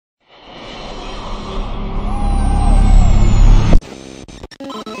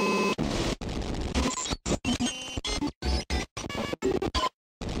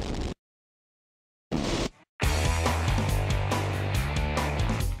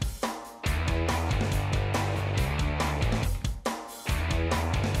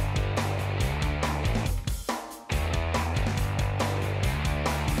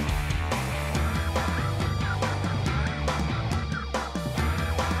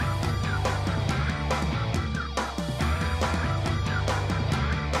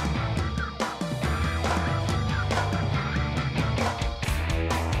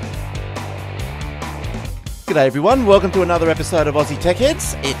G'day everyone, welcome to another episode of Aussie Tech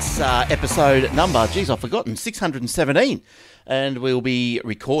Heads. It's episode number, I've forgotten, 617. And we are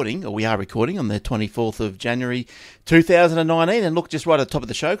recording on the 24th of January 2019. And look, just right at the top of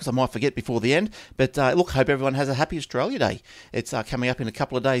the show, because I might forget before the end, but look, hope everyone has a happy Australia Day. It's coming up in a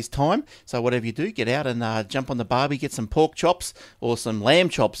couple of days' time, so whatever you do, get out and jump on the barbie, get some pork chops, or some lamb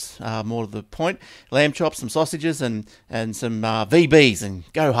chops, more to the point, lamb chops, some sausages, and some VBs, and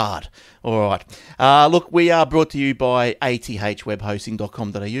go hard. All right. Look, we are brought to you by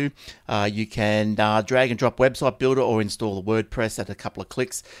athwebhosting.com.au. You can drag and drop website builder or install the WordPress at a couple of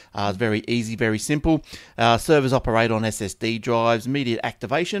clicks. It's very easy, very simple. Servers operate on SSD drives, immediate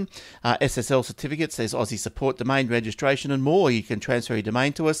activation, SSL certificates, there's Aussie support, domain registration, and more. You can transfer your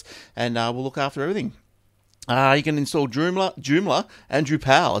domain to us, and we'll look after everything. You can install Joomla and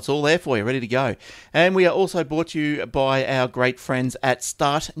Drupal. It's all there for you, ready to go. And we are also brought to you by our great friends at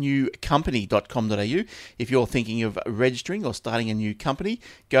startnewcompany.com.au. If you're thinking of registering or starting a new company,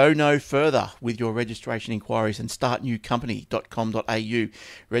 go no further with your registration inquiries and startnewcompany.com.au.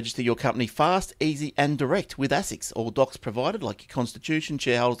 Register your company fast, easy and direct with ASICs. All docs provided like your constitution,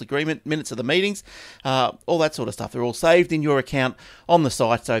 shareholders agreement, minutes of the meetings, all that sort of stuff. They're all saved in your account on the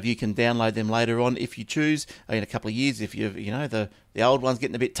site, so you can download them later on if you choose. In a couple of years, if the old one's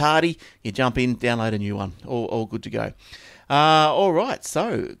getting a bit tardy, you jump in, download a new one. All good to go. All right,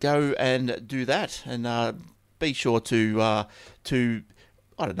 so go and do that, and be sure to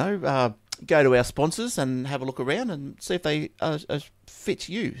go to our sponsors and have a look around and see if they fit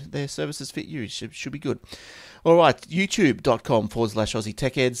you. Their services fit you. Should be good. All right, youtube.com/Aussie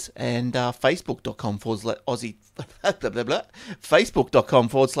Tech Heads and facebook.com/Aussie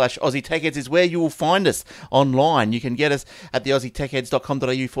Facebook.com/Aussie Tech Heads is where you will find us online. You can get us at the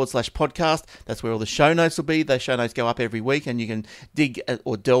AussieTechHeads.com.au/podcast. That's where all the show notes will be. Those show notes go up every week, and you can dig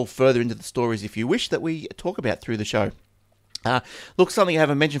or delve further into the stories if you wish that we talk about through the show. Look, something I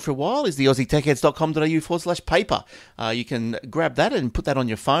haven't mentioned for a while is the AussieTechHeads.com.au/paper. You can grab that and put that on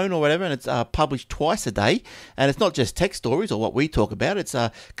your phone or whatever, and it's published twice a day. And it's not just tech stories or what we talk about. It's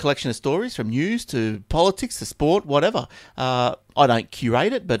a collection of stories from news to politics to sport, whatever. I don't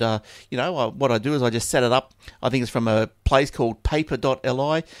curate it, but what I do is I just set it up. I think it's from a place called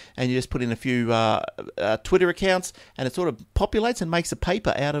paper.li, and you just put in a few Twitter accounts, and it sort of populates and makes a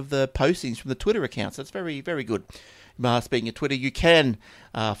paper out of the postings from the Twitter accounts. That's very, very good. Speaking of Twitter, you can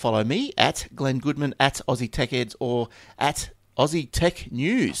follow me at Glenn Goodman, at Aussie Tech Heads, or at Aussie Tech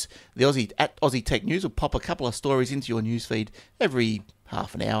News. At Aussie Tech News will pop a couple of stories into your newsfeed every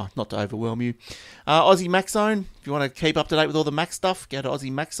half an hour, not to overwhelm you. Aussie Mac Zone, if you want to keep up to date with all the Mac stuff, go to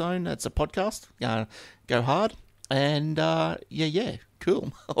Aussie Mac Zone. It's a podcast. Go hard. And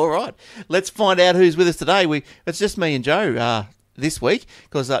cool. All right. Let's find out who's with us today. It's just me and Joe this week,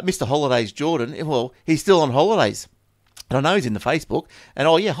 because Mr. Holidays Jordan, well, he's still on holidays. And I know he's in the Facebook. And,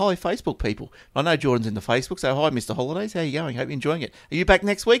 hi, Facebook people. I know Jordan's in the Facebook, so hi, Mr. Holidays. How you going? Hope you're enjoying it. Are you back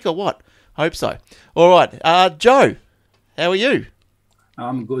next week or what? Hope so. All right. Joe, how are you?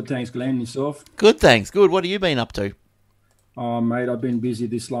 I'm good, thanks, Glenn. Yourself? Good, thanks. Good. What have you been up to? Oh, mate, I've been busy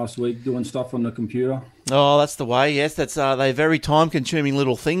this last week doing stuff on the computer. Oh, that's the way, yes. That's they're very time-consuming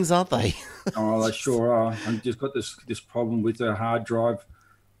little things, aren't they? Oh, they sure are. I've just got this problem with a hard drive.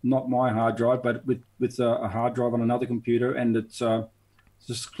 Not my hard drive, but with a hard drive on another computer, and it's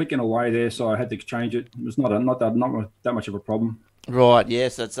just clicking away there, so I had to change it. It was not that much of a problem. Right,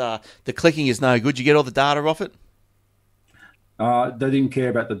 yes, that's the clicking is no good. You get all the data off it? They didn't care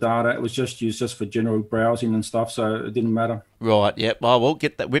about the data. It was just used just for general browsing and stuff, so it didn't matter. Right, yep. Well, we'll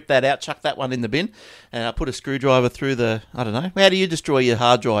whip that out, chuck that one in the bin, and put a screwdriver through the, I don't know. How do you destroy your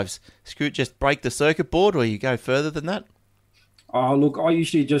hard drives? Just break the circuit board, or you go further than that? Look, I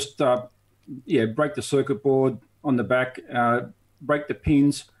usually just, break the circuit board on the back, break the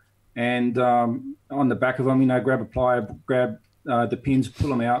pins, and on the back of them, grab a plier, grab the pins, pull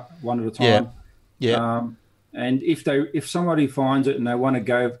them out one at a time. Yeah. And if somebody finds it and they want to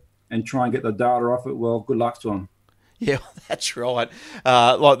go and try and get the data off it, well, good luck to them. Yeah, that's right.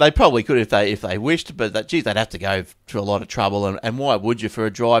 They probably could if they wished, but they'd have to go through a lot of trouble. And why would you for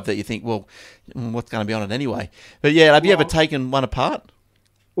a drive that you think, well, what's going to be on it anyway? But yeah, have you ever taken one apart?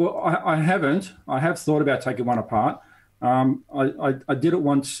 Well, I haven't. I have thought about taking one apart. I did it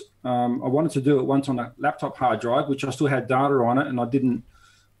once. I wanted to do it once on a laptop hard drive, which I still had data on it, and I didn't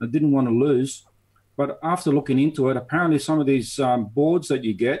want to lose. But after looking into it, apparently some of these boards that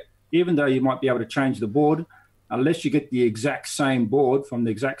you get, even though you might be able to change the board, unless you get the exact same board from the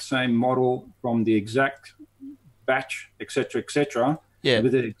exact same model, from the exact batch, et cetera,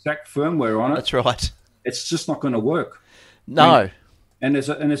 with the exact firmware on it. That's right. It's just not going to work. No. and there's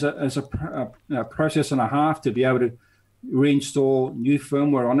a process and a half to be able to reinstall new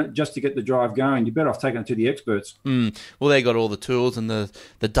firmware on it just to get the drive going. You're better off taking it to the experts. Well, they got all the tools and the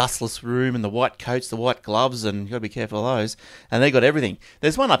dustless room and the white coats, the white gloves, and you've got to be careful of those. And they got everything.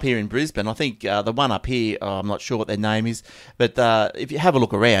 There's one up here in Brisbane. I think the one up here, I'm not sure what their name is, but if you have a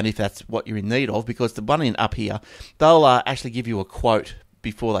look around, if that's what you're in need of, because the one up here, they'll actually give you a quote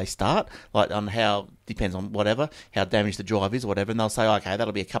before they start, like on how, depends on whatever, how damaged the drive is or whatever, and they'll say, okay,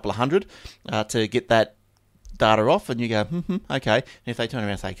 that'll be a couple of hundred to get that data off, and you go, okay. And if they turn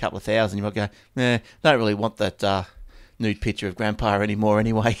around and say a couple of thousand, you might go, nah, don't really want that nude picture of Grandpa anymore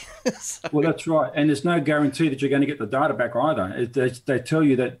anyway. So, well, that's right. And there's no guarantee that you're going to get the data back either. They tell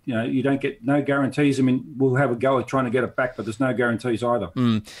you that you don't get no guarantees. I mean, we'll have a go at trying to get it back, but there's no guarantees either.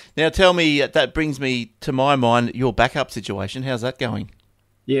 Now, tell me, that brings me to my mind, your backup situation. How's that going?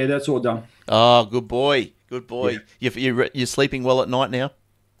 Yeah, that's all done. Oh, good boy. Good boy. Yeah. You're sleeping well at night now?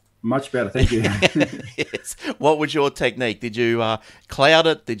 Much better, thank you. Yes. What was your technique? Did you cloud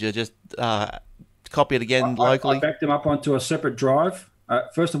it? Did you just copy it again locally? I backed them up onto a separate drive.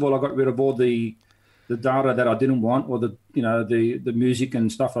 First of all, I got rid of all the data that I didn't want, or the music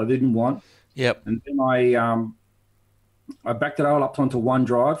and stuff I didn't want. Yep. And then I backed it all up onto one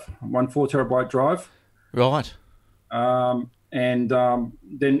drive, one 4 terabyte drive. Right. And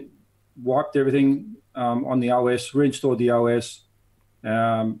then wiped everything on the OS, reinstalled the OS.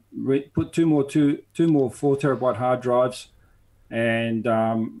 Put two more 4 terabyte hard drives, and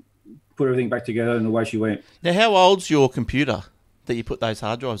put everything back together, and away she went. Now, how old's your computer that you put those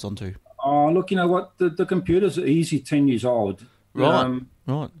hard drives onto? Oh, look, you know what? The computer's easy 10 years old. Right.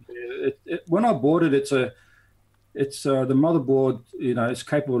 Right. When I bought it, it's the motherboard. It's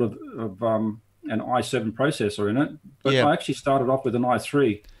capable of an i7 processor in it, but I actually started off with an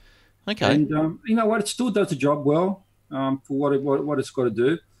i3. Okay. And you know what? It still does the job well. For what it's got to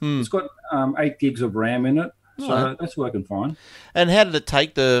do. It's got 8 gigs of RAM in it, so that's working fine. And how did it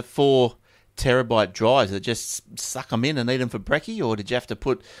take the 4 terabyte drives? Did it just suck them in and eat them for brekkie, or did you have to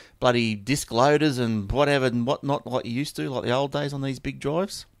put bloody disk loaders and whatever and whatnot like you used to, like the old days on these big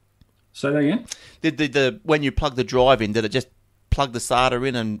drives? Say that again? Did when you plug the drive in, did it just plug the SATA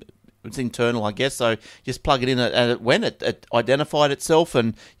in and it's internal, I guess, so just plug it in and it went, it identified itself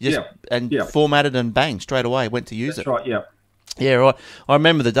and formatted and bang, straight away went to use it. That's right, yeah. Yeah, right. I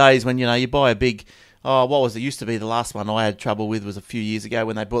remember the days when, you buy a big, what was it? Used to be the last one I had trouble with was a few years ago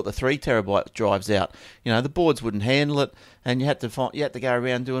when they brought the 3 terabyte drives out. The boards wouldn't handle it, and you had to go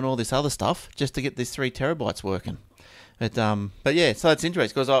around doing all this other stuff just to get this 3 terabytes working. But yeah, so it's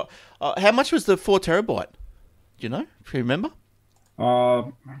interesting because how much was the 4 terabyte? Do you know? Do you remember? I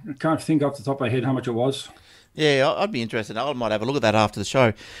can't think off the top of my head how much it was. Yeah, I'd be interested. I might have a look at that after the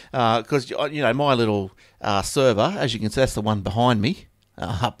show because, my little server, as you can see, that's the one behind me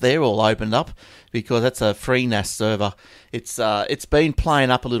up there, all opened up because that's a FreeNAS server. It's been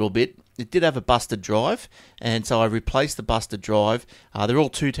playing up a little bit. It did have a busted drive, and so I replaced the busted drive. They're all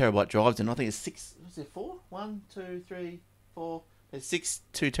 2 terabyte drives, and I think it's 6. Was there 4? 1, 2, 3, 4. There's 6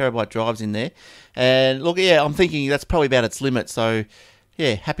 2 terabyte drives in there. And look, I'm thinking that's probably about its limit. So,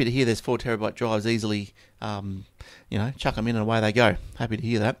 happy to hear there's 4 terabyte drives easily, chuck them in and away they go. Happy to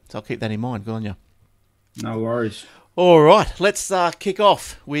hear that. So I'll keep that in mind. Good on you. No worries. All right, let's kick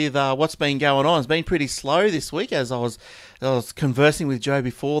off with what's been going on. It's been pretty slow this week, as I was conversing with Joe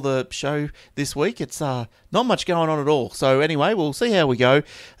before the show this week. It's not much going on at all. So anyway, we'll see how we go.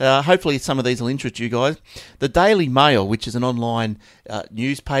 Hopefully some of these will interest you guys. The Daily Mail, which is an online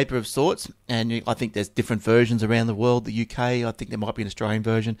newspaper of sorts, and I think there's different versions around the world. The UK, I think there might be an Australian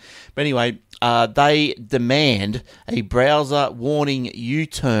version. But anyway, they demand a browser warning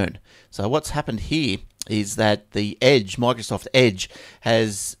U-turn. So what's happened here is that the Edge, Microsoft Edge,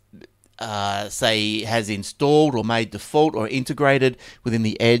 has installed or made default or integrated within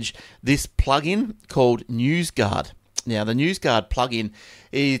the Edge this plugin called NewsGuard. Now, the NewsGuard plugin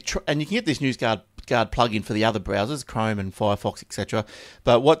is, and you can get this NewsGuard plugin for the other browsers, Chrome and Firefox, etc.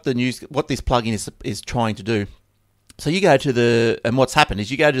 But what this plugin is trying to do. So you go to what's happened is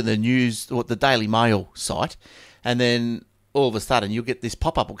you go to the Daily Mail site, and then all of a sudden you'll get this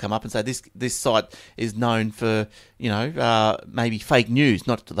pop-up will come up and say this site is known for, maybe fake news,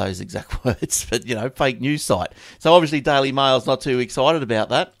 not those exact words, but, fake news site. So obviously Daily Mail's not too excited about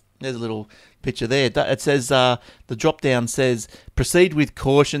that. There's a little picture there. It says, the drop-down says, proceed with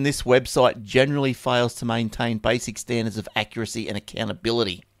caution. This website generally fails to maintain basic standards of accuracy and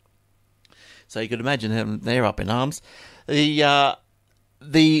accountability. So you could imagine them, they're up in arms. The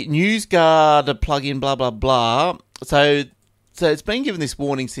NewsGuard plugin, blah, blah, blah. So it's been given this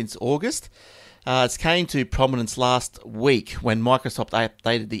warning since August. It came to prominence last week when Microsoft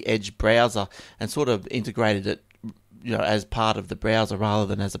updated the Edge browser and sort of integrated it, as part of the browser rather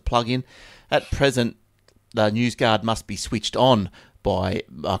than as a plugin. At present, the NewsGuard must be switched on by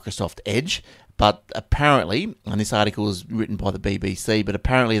Microsoft Edge, but apparently, and this article is written by the BBC, but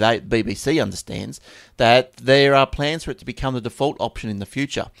apparently BBC understands that there are plans for it to become the default option in the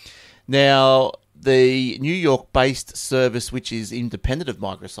future. Now, the New York-based service, which is independent of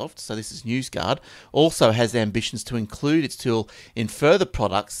Microsoft, so this is NewsGuard, also has ambitions to include its tool in further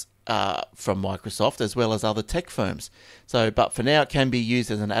products from Microsoft, as well as other tech firms. But for now, it can be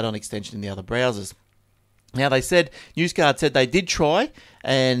used as an add-on extension in the other browsers. Now, NewsGuard said they did try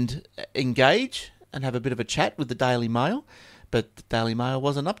and engage and have a bit of a chat with the Daily Mail, but the Daily Mail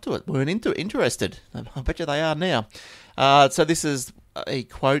wasn't up to it, weren't interested. I bet you they are now. So this is a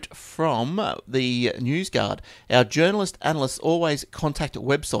quote from the NewsGuard. Our journalist analysts always contact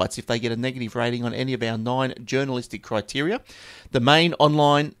websites if they get a negative rating on any of our 9 journalistic criteria. The Mail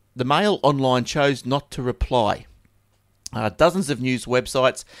Online chose not to reply. Dozens of news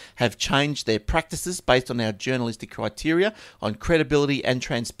websites have changed their practices based on our journalistic criteria on credibility and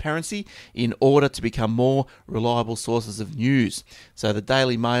transparency in order to become more reliable sources of news. So the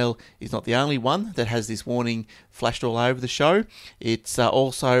Daily Mail is not the only one that has this warning flashed all over the show. It's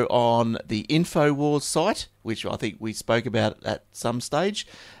also on the InfoWars site, which I think we spoke about at some stage,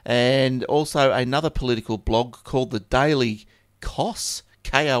 and also another political blog called the Daily KOS,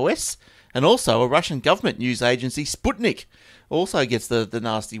 KOS, and also a Russian government news agency, Sputnik, also gets the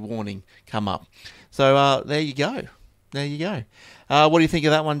nasty warning come up. So there you go. What do you think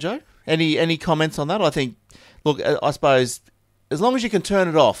of that one, Joe? Any comments on that? I think, look, I suppose as long as you can turn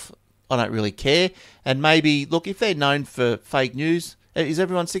it off, I don't really care. And maybe, look, if they're known for fake news, is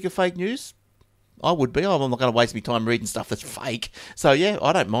everyone sick of fake news? I would be. I'm not going to waste my time reading stuff that's fake. So yeah,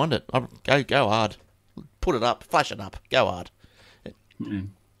 I don't mind it. Go hard. Put it up. Flash it up. Go hard. Mm.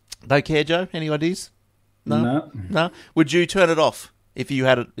 Don't care, Joe? Any ideas? No. Would you turn it off if you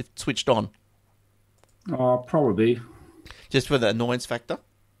had it switched on? Probably. Just for the annoyance factor?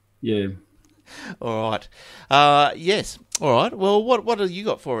 Yeah. All right. Yes. All right. Well, what have you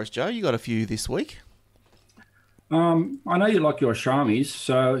got for us, Joe? You got a few this week. I know you like your Xiaomis,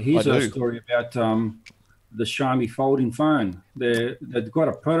 so here's a story about the Xiaomi folding phone. They've got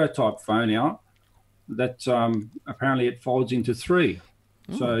a prototype phone out that apparently it folds into 3.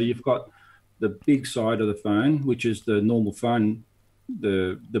 So you've got the big side of the phone, which is the normal phone,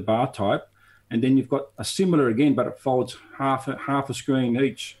 the bar type, and then you've got a similar again, but it folds half a screen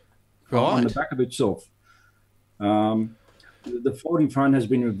each on the back of itself. The folding phone has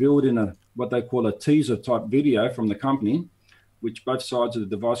been revealed in what they call a teaser type video from the company, which both sides of the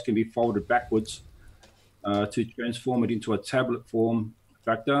device can be folded backwards to transform it into a tablet form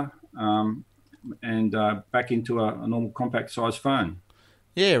factor and back into a normal compact size phone.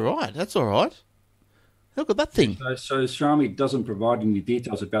 Yeah, right. That's all right. Look at that thing. So Xiaomi doesn't provide any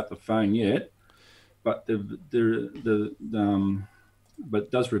details about the phone yet, but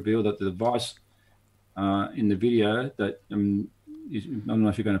but does reveal that the device in the video that I don't know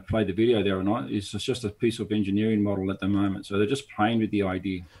if you're going to play the video there or not. It's just a piece of engineering model at the moment, so they're just playing with the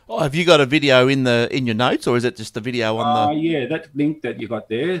idea. Oh, have you got a video in your notes, or is it just the video on the? Yeah, that link that you got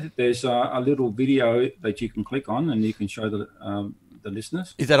there. There's a little video that you can click on, and you can show the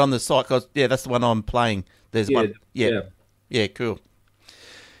listeners. Is that on the site? Cause yeah, that's the one I'm playing. There's one. Yeah, cool.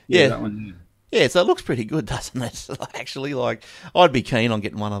 Yeah, that one. Yeah, so it looks pretty good, doesn't it? Actually, I'd be keen on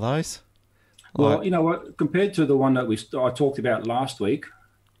getting one of those. Well, you know what? Compared to the one that I talked about last week,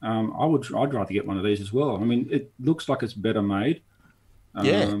 I'd rather get one of these as well. I mean, it looks like it's better made.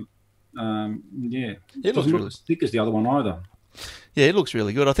 It doesn't look as thick as the other one either. Yeah, it looks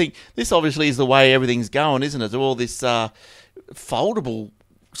really good. I think this obviously is the way everything's going, isn't it? All this foldable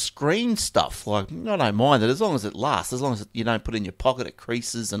screen stuff. I don't mind it as long as it lasts, as long as you don't put it in your pocket, it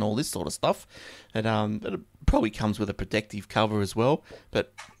creases and all this sort of stuff. And it probably comes with a protective cover as well.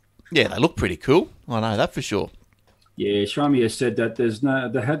 But yeah, they look pretty cool. I know that for sure. Yeah, Xiaomi has said that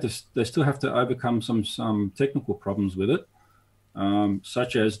they still have to overcome some technical problems with it,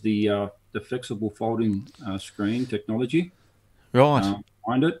 such as the flexible folding screen technology. Right.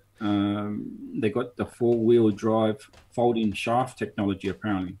 Behind it, they got the 4-wheel drive folding shaft technology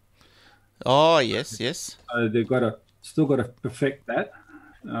apparently. Oh yes. So they've still got to perfect that.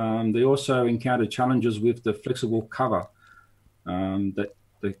 They also encountered challenges with the flexible cover of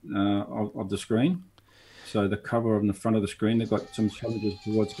the screen. So the cover on the front of the screen, they've got some challenges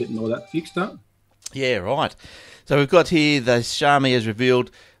towards getting all that fixed up. Yeah, right. So we've got here the Xiaomi has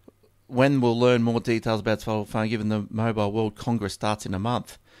revealed when we'll learn more details about its foldable phone, given the Mobile World Congress starts in a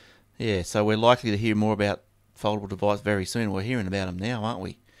month. Yeah, so we're likely to hear more about foldable device very soon. We're hearing about them now, aren't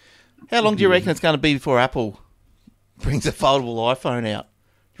we? How long do you reckon it's going to be before Apple brings a foldable iPhone out?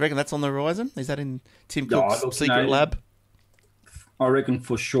 Do you reckon that's on the horizon? Is that in Tim Cook's secret lab? I reckon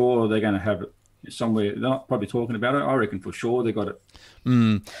for sure they're going to have it somewhere. They're not probably talking about it. I reckon for sure they got it.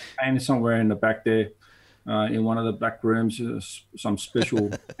 And somewhere in the back there, in one of the back rooms, some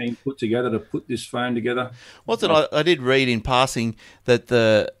special thing put together to put this phone together. What's it? I did read in passing that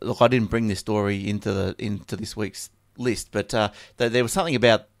I didn't bring this story into this week's list, but that there was something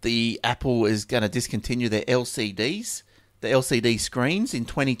about the Apple is going to discontinue their LCDs, the LCD screens in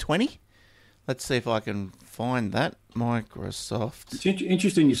 2020. Let's see if I can find that. Microsoft. It's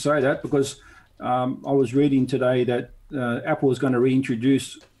interesting you say that, because I was reading today that Apple is going to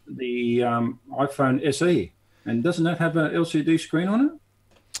reintroduce the iPhone SE, and doesn't that have an LCD screen on it?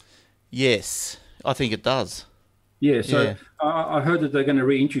 Yes, I think it does. Yeah, so I heard that they're going to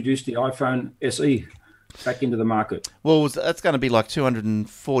reintroduce the iPhone SE back into the market. Well, that's going to be like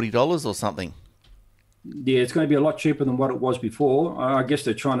 $240 or something. Yeah, it's going to be a lot cheaper than what it was before. I guess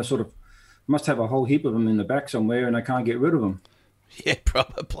they're trying to must have a whole heap of them in the back somewhere, and they can't get rid of them. Yeah,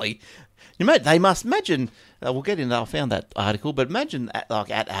 probably. They must imagine. We'll get into. I found that article, but imagine at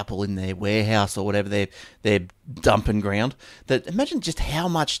Apple in their warehouse or whatever their dumping ground. Imagine just how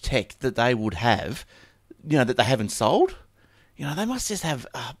much tech that they would have, that they haven't sold. They must just have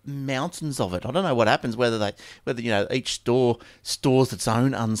mountains of it. I don't know what happens, whether each store stores its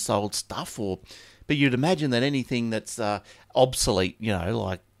own unsold stuff, but you'd imagine that anything that's obsolete,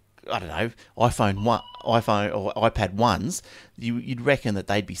 like, I don't know, iPhone or iPad 1s, you'd reckon that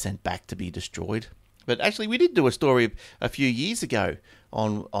they'd be sent back to be destroyed. But actually, we did do a story a few years ago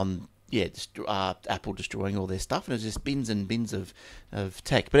on Apple destroying all their stuff, and it was just bins and bins of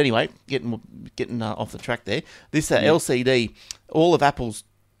tech. But anyway, getting off the track there. This LCD, all of Apple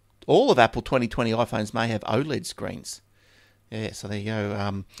 2020 iPhones may have OLED screens. Yeah, so there you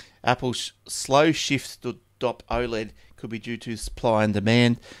go. Apple's slow shift to adopt OLED could be due to supply and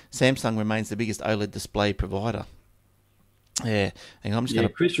demand. Samsung remains the biggest OLED display provider. Yeah, hang on, I'm just going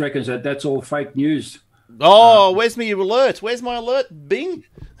to... Chris reckons that's all fake news. Oh, where's my alert? Where's my alert? Bing?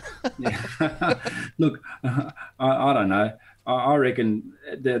 Look, I don't know. I reckon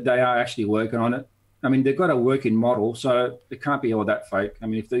they are actually working on it. I mean, they've got a working model, so it can't be all that fake. I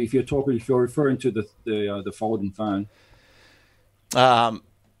mean, if you're referring to the folding phone. Not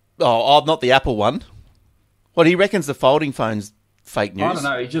the Apple one. What, he reckons the folding phone's fake news? I don't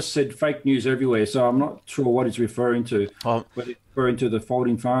know. He just said fake news everywhere, so I'm not sure what he's referring to. Whether he's referring to the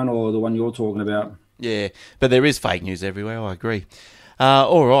folding phone or the one you're talking about. Yeah, but there is fake news everywhere. I agree.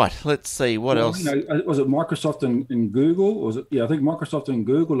 All right, let's see what else. Was it Microsoft and Google? Was it? Yeah, I think Microsoft and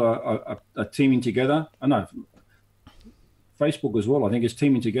Google are teaming together. I know Facebook as well. I think is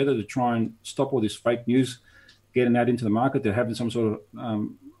teaming together to try and stop all this fake news getting out into the market. They're having some sort of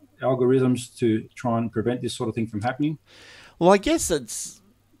algorithms to try and prevent this sort of thing from happening. Well, I guess it's,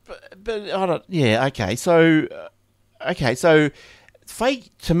 but I don't. Yeah, okay. So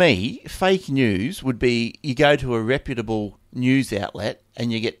fake news would be you go to a reputable news outlet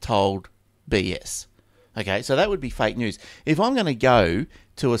and you get told BS. Okay, so that would be fake news. If I'm going to go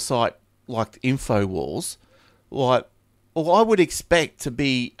to a site like InfoWars, I would expect to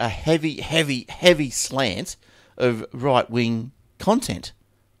be a heavy slant of right-wing content,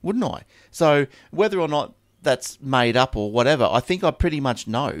 wouldn't I? So whether or not that's made up or whatever, I think I pretty much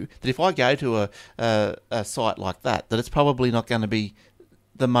know that if I go to a site like that it's probably not going to be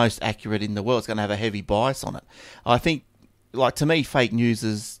the most accurate in the world. It's going to have a heavy bias on it. I think, like, to me, fake news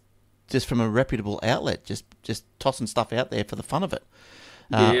is just from a reputable outlet, just tossing stuff out there for the fun of it,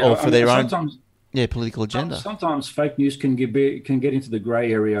 or for their own political agenda. Sometimes fake news can get into the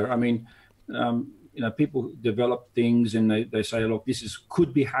grey area. I mean, people develop things and they say, look, this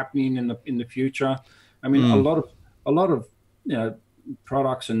could be happening in the future. I mean, a lot of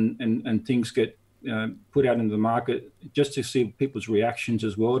products and things get put out into the market just to see people's reactions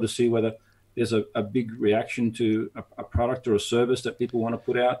as well, to see whether there's a big reaction to a product or a service that people want to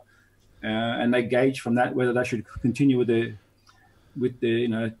put out, and they gauge from that whether they should continue with the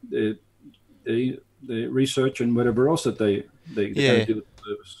research and whatever else that they do with the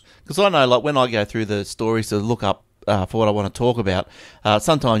service. Because I know, like, when I go through the stories to look up for what I want to talk about,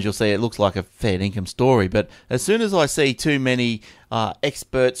 sometimes you'll see it looks like a fair income story, but as soon as I see too many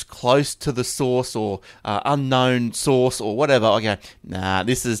experts close to the source or unknown source or whatever, I go, nah,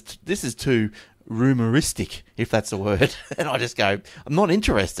 this is too rumoristic, if that's a word, and I just go, I'm not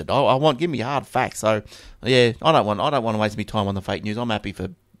interested. Give me hard facts. So yeah, I don't want to waste my time on the fake news. I'm happy for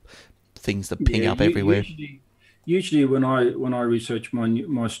things to ping up everywhere. usually when I research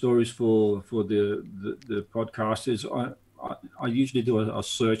my stories for the podcast is I usually do a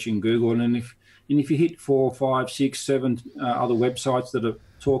search in Google, and if you hit 4, 5, 6, 7 other websites that are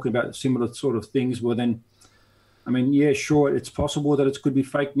talking about similar sort of things, well then, I mean, yeah, sure, it's possible that it could be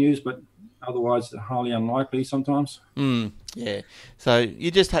fake news, but otherwise highly unlikely sometimes. Yeah. So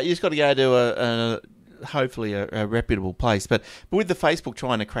you just got to go to a hopefully a reputable place. But with the Facebook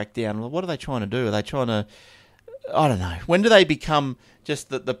trying to crack down, well, what are they trying to do? Are they trying to, I don't know. When do they become just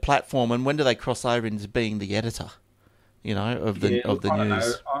the platform, and when do they cross over into being the editor? Yeah, Of the I don't know.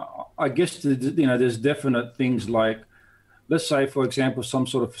 news. I guess there's definite things like, let's say, for example, some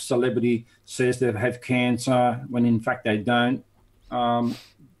sort of celebrity says they have cancer when in fact they don't, um,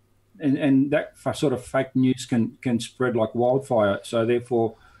 and that sort of fake news can spread like wildfire. So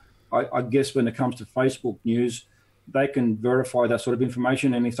therefore, I guess when it comes to Facebook news, they can verify that sort of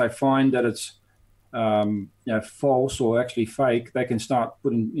information, and if they find that it's false or actually fake, they can start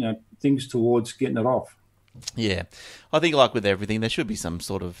putting things towards getting it off. Yeah, I think like with everything, there should be some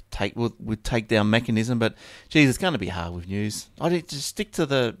sort of takedown mechanism. But geez, it's going to be hard with news. I think just stick to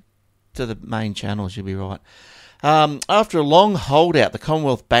the main channels. You'll be right. After a long holdout, the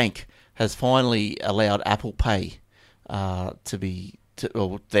Commonwealth Bank has finally allowed Apple Pay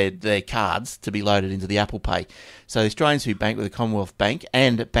or their cards to be loaded into the Apple Pay. So the Australians who bank with the Commonwealth Bank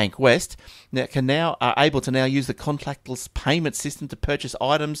and Bank West are able to now use the contactless payment system to purchase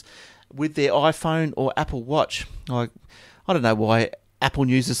items with their iPhone or Apple Watch. I don't know why Apple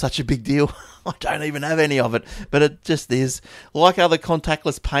News is such a big deal. I don't even have any of it, but it just is. Like other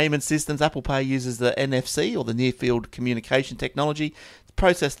contactless payment systems, Apple Pay uses the NFC, or the Near Field Communication Technology, to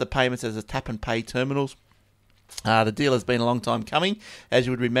process the payments as a tap and pay terminals. The deal has been a long time coming. As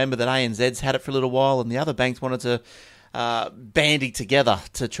you would remember, that ANZ's had it for a little while, and the other banks wanted to bandy together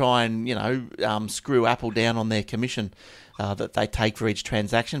to try and screw Apple down on their commission that they take for each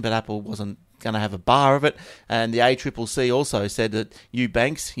transaction, but Apple wasn't going to have a bar of it. And the ACCC also said that you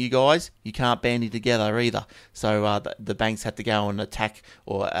banks, you guys, you can't bandy together either. So the banks had to go and attack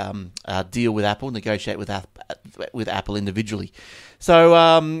or deal with Apple, negotiate with Apple individually.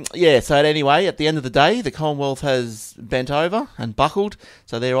 So so anyway, at the end of the day, the Commonwealth has bent over and buckled.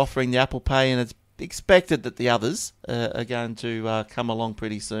 So they're offering the Apple Pay, and it's expected that the others are going to come along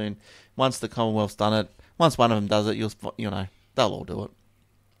pretty soon. Once the Commonwealth's done it, once one of them does it, they'll all do it.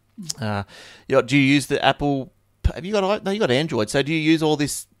 Do you use the Apple? Have you got? No, you got Android. So do you use all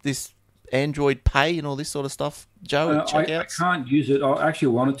this Android Pay and all this sort of stuff, Joe? I can't use it. I actually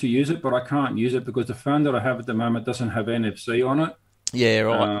wanted to use it, but I can't use it because the phone that I have at the moment doesn't have NFC on it. Yeah,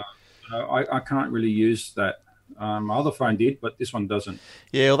 right. I can't really use that. My other phone did, but this one doesn't.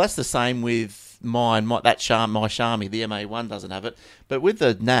 Yeah, well, that's the same with mine. My Xiaomi, the MA1 doesn't have it. But with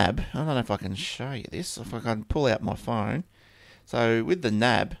the NAB, I don't know if I can show you this. If I can pull out my phone. So with the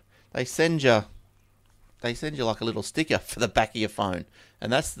NAB, they send you like a little sticker for the back of your phone,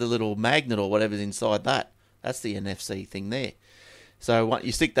 and that's the little magnet or whatever's inside that. That's the NFC thing there. So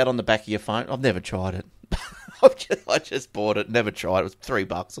you stick that on the back of your phone. I've never tried it. I just bought it, never tried. It was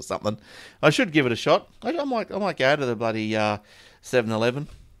 $3 or something. I should give it a shot. I might go to the bloody 7-Eleven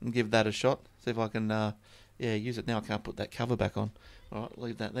and give that a shot. See if I can use it now. I can't put that cover back on. All right,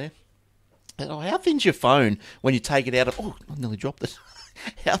 leave that there. How thin's your phone when you take it out of... Oh, I nearly dropped it.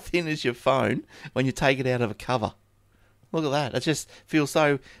 How thin is your phone when you take it out of a cover? Look at that. It just feels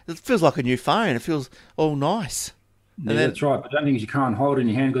so... It feels like a new phone. It feels all nice. Yeah, that's right. But the only thing is you can't hold it in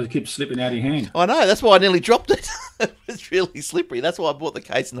your hand because it keeps slipping out of your hand. I know. That's why I nearly dropped it. It's really slippery. That's why I bought the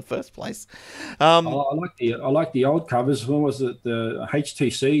case in the first place. I like the old covers. When was it? The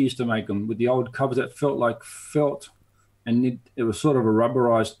HTC used to make them with the old covers that felt like felt, and it was sort of a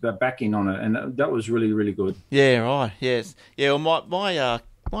rubberized backing on it, and that was really, really good. Yeah, right. Yes. Yeah. Well,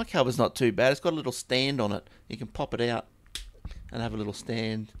 my cover's not too bad. It's got a little stand on it. You can pop it out and have a little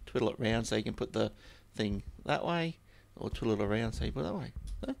stand, twiddle it round so you can put the thing that way, or twiddle it around so you put it that way.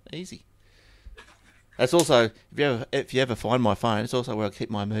 Easy. That's also, if you ever find my phone, it's also where I keep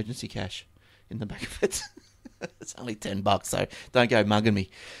my emergency cash, in the back of it. It's only $10, so don't go mugging me.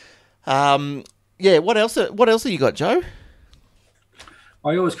 What else have you got, Joe?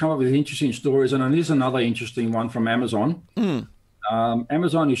 I always come up with interesting stories, and here's another interesting one from Amazon.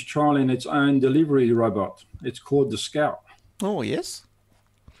 Amazon is trialing its own delivery robot. It's called the Scout. Oh, yes.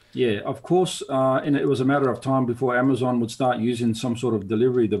 Yeah, of course, and it was a matter of time before Amazon would start using some sort of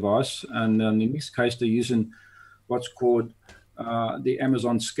delivery device. And in this case, they're using what's called the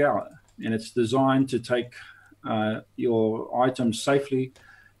Amazon Scout. And it's designed to take your items safely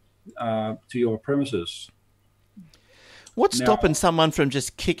to your premises. What's stopping someone from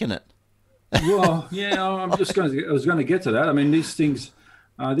just kicking it? Well, yeah, I was going to get to that. I mean, these things,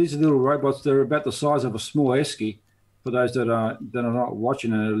 these little robots, they're about the size of a small esky. For those that are not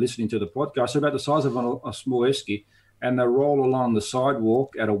watching and are listening to the podcast, they're about the size of a small esky, and they roll along the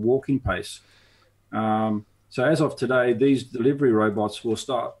sidewalk at a walking pace. So as of today, these delivery robots will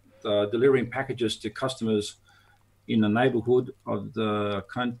start delivering packages to customers in the neighborhood of the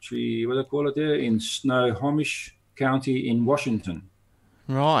country, what do they call it there, in Snohomish County in Washington.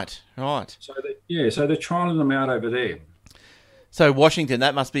 Right, right. So they're trialing them out over there. So Washington,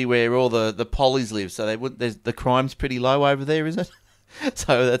 that must be where all the pollies live. So the crime's pretty low over there, is it?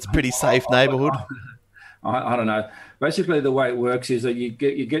 So that's a pretty safe neighbourhood. I don't know. Basically, the way it works is that you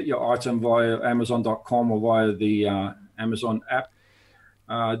get your item via Amazon.com or via the Amazon app.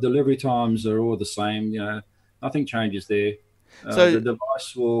 Delivery times are all the same. Nothing changes there. So the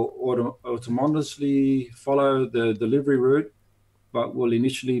device will autonomously follow the delivery route, but will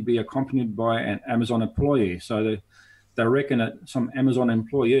initially be accompanied by an Amazon employee. So they reckon that some Amazon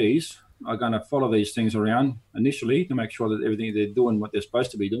employees are going to follow these things around initially to make sure that everything they're doing what they're supposed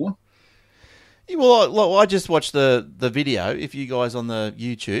to be doing. Well, I just watched the video. If you guys on the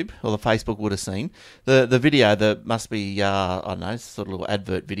YouTube or the Facebook would have seen the video, that must be I don't know, sort of little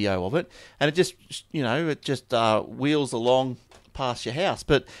advert video of it, and it just wheels along past your house.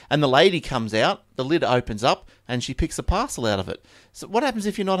 And the lady comes out, the lid opens up, and she picks a parcel out of it. So what happens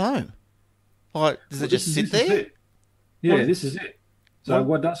if you're not home? Like, does it just sit there? Yeah, this is it. So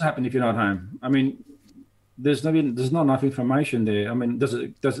what does happen if you're not home? I mean, there's not enough information there. I mean, does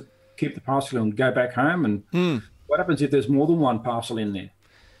it keep the parcel and go back home? And what happens if there's more than one parcel in there?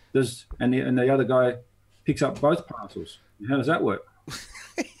 And the other guy picks up both parcels? How does that work?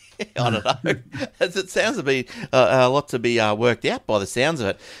 I don't know. It sounds to be a lot to be worked out by the sounds of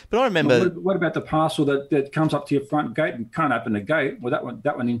it. But I remember. What about the parcel that comes up to your front gate and can't open the gate? Well,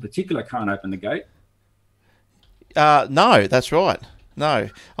 that one in particular can't open the gate. No, that's right. No,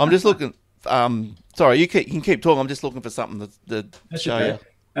 I'm just looking. Sorry, you can keep talking. I'm just looking for something to show you.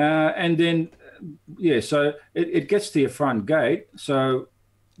 And then, so it gets to your front gate. So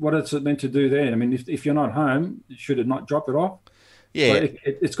what is it meant to do then? I mean, if you're not home, should it not drop it off? Yeah. So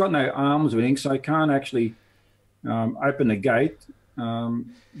it's got no arms or anything, so it can't actually open the gate.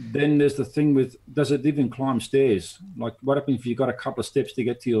 Then there's the thing with, does it even climb stairs? Like, what happens if you've got a couple of steps to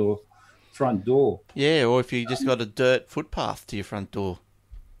get to your front door? Yeah, or if you just got a dirt footpath to your front door.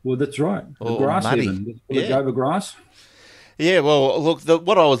 Well, that's right. Or grass muddy. even. Will it go over grass? Yeah, well, look,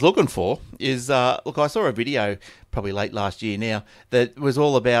 what I was looking for is, I saw a video probably late last year now that was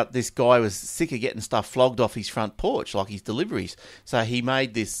all about this guy was sick of getting stuff flogged off his front porch, like his deliveries. So he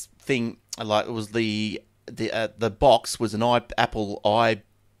made this thing, like it was the box was an Apple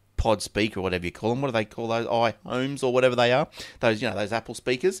iPod speaker, or whatever you call them. What do they call those? iHomes or whatever they are. Those Apple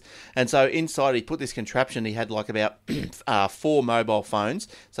speakers. And so inside he put this contraption. He had like about 4 mobile phones.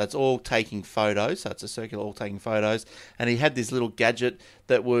 So it's all taking photos. So it's a circular all taking photos. And he had this little gadget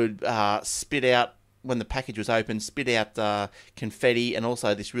that would spit out, when the package was open, spit out confetti and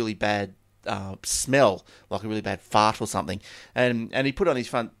also this really bad smell, like a really bad fart or something. And he put it on his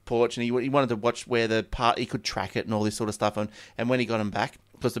front porch, and he wanted to watch where he could track it and all this sort of stuff. And when he got them back,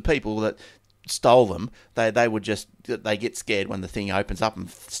 because the people that stole them, they get scared when the thing opens up and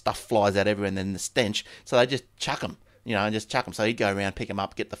stuff flies out everywhere, and then the stench, so they just chuck them, So he'd go around, pick them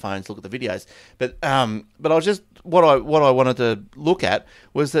up, get the phones, look at the videos. But I was just, what I wanted to look at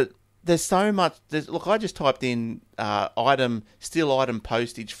was that there's so much. Look, I just typed in still item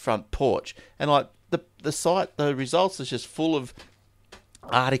postage front porch, and like the site, the results is just full of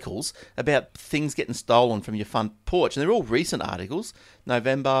articles about things getting stolen from your front porch, and they're all recent articles.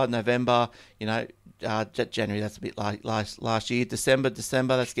 November, January, that's a bit like last year. December,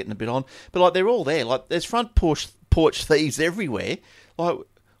 that's getting a bit on. But like, they're all there. Like, there's front porch thieves everywhere. Like,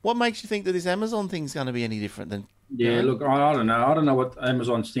 what makes you think that this Amazon thing's going to be any different than? Yeah, look, I don't know. I don't know what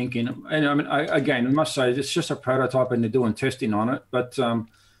Amazon's thinking. And I mean, I must say, it's just a prototype and they're doing testing on it. But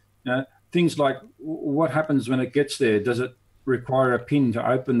things like, what happens when it gets there? Does it require a pin to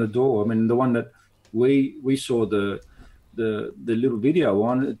open the door? I mean, the one that we saw the little video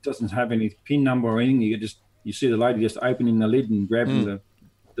on, it doesn't have any pin number or anything. You see the lady just opening the lid and grabbing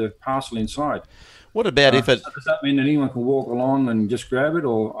the parcel inside. What about if it? So does that mean that anyone can walk along and just grab it,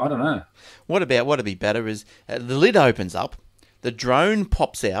 or I don't know? What'd be better is the lid opens up, the drone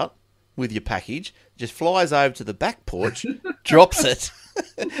pops out with your package, just flies over to the back porch, drops it.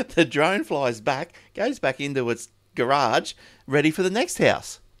 The drone flies back, goes back into its garage, ready for the next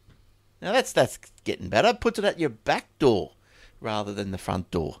house. Now that's getting better. Puts it at your back door rather than the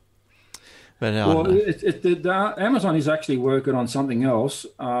front door. But Amazon is actually working on something else.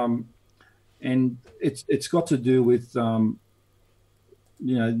 and it's got to do with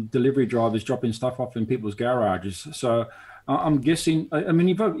delivery drivers dropping stuff off in people's garages. So I'm guessing. I mean,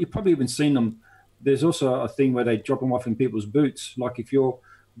 you've probably even seen them. There's also a thing where they drop them off in people's boots, like if your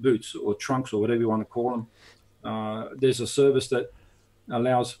boots or trunks or whatever you want to call them. There's a service that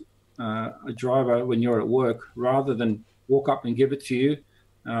allows a driver, when you're at work, rather than walk up and give it to you,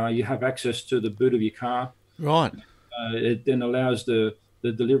 you have access to the boot of your car. Right. It then allows the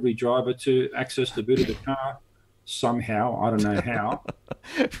delivery driver to access the boot of the car somehow. I don't know how.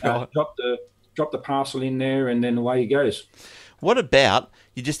 Right. Drop the parcel in there, and then away he goes. What about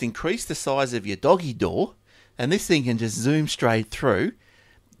you just increase the size of your doggy door, and this thing can just zoom straight through,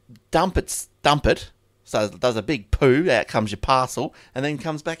 dump it, so it does a big poo, out comes your parcel, and then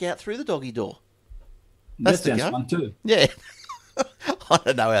comes back out through the doggy door. That's That sounds fun too. Yeah. I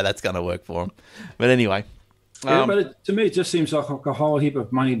don't know how that's going to work for them. But anyway. Yeah, but to me, it just seems like a whole heap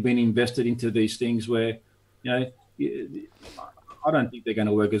of money being invested into these things where, I don't think they're going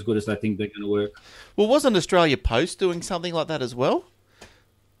to work as good as they think they're going to work. Well, wasn't Australia Post doing something like that as well?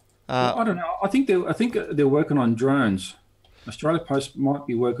 Well, I don't know. I think they're working on drones. Australia Post might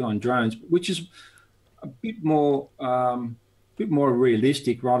be working on drones, which is a bit more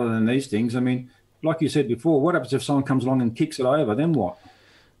realistic rather than these things. I mean, like you said before, what happens if someone comes along and kicks it over? Then what?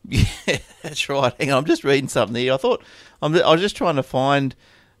 Yeah, that's right. Hang on, I'm just reading something here. I was just trying to find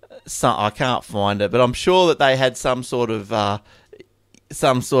some. I can't find it, but I'm sure that they had some sort of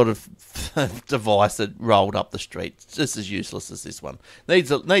device that rolled up the street. It's just as useless as this one.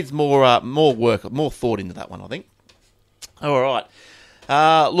 Needs more work, more thought into that one, I think. All right.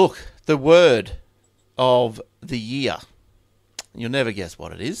 Look, the word of the year. You'll never guess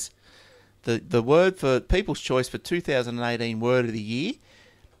what it is. The word for People's Choice for 2018 Word of the Year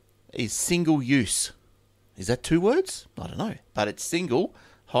is single use. Is that two words? I don't know. But it's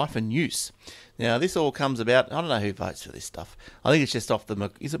single-use. Now, this all comes about... I don't know who votes for this stuff. I think it's just off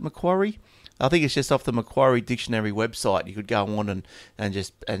the... Is it Macquarie? I think it's just off the Macquarie Dictionary website. You could go on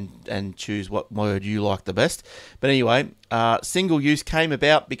and choose what word you like the best. But anyway, single use came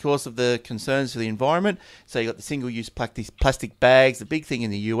about because of the concerns for the environment. So you got the single-use plastic bags. The big thing in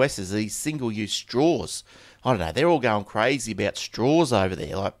the US is these single-use straws. I don't know. They're all going crazy about straws over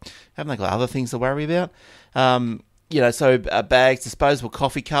there. Like, haven't they got other things to worry about? So bags, disposable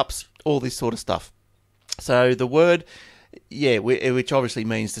coffee cups, all this sort of stuff. So the word... Yeah, which obviously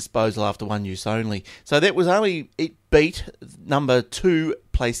means disposal after one use only. So it beat number 2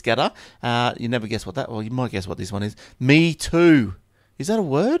 place getter. You never guess what that. Well, you might guess what this one is. Me too. Is that a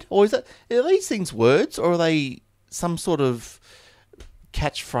word, or are these things words, or are they some sort of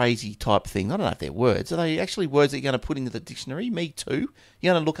catchphrasey type thing? I don't know if they're words. Are they actually words that you're going to put into the dictionary? Me too.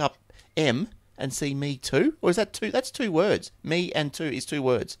 You're going to look up M and see me too, or is that two? That's 2 words. Me and two is 2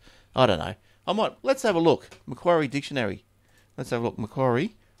 words. I don't know. Let's have a look. Macquarie Dictionary. Let's have a look.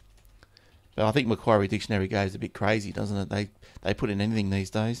 Macquarie. But I think Macquarie Dictionary goes a bit crazy, doesn't it? They put in anything these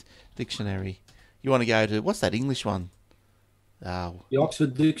days. Dictionary. You want to go to... What's that English one? The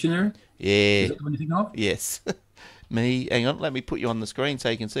Oxford Dictionary? Yeah. Is that what you think of? Yes. Me. Hang on. Let me put you on the screen so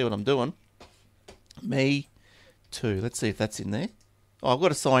you can see what I'm doing. Me too. Let's see if that's in there. Oh, I've got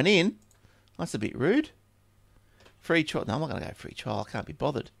to sign in. That's a bit rude. Free trial. No, I'm not going to go free trial. I can't be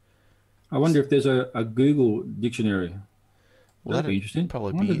bothered. I wonder if there's a Google dictionary. Well, that'd be interesting.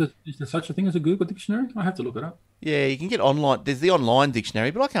 Is there such a thing as a Google dictionary? I have to look it up. Yeah, you can get online. There's the online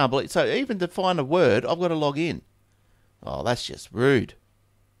dictionary, but I can't believe... So even to find a word, I've got to log in. Oh, that's just rude.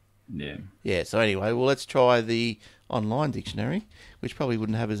 Yeah. Yeah, so anyway, well, let's try the online dictionary, which probably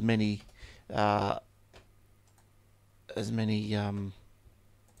wouldn't have as many...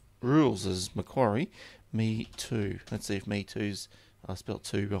 rules as Macquarie. Me too. Let's see if me too's... I spelled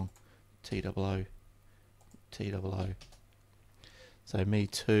two wrong. T-O-O. So me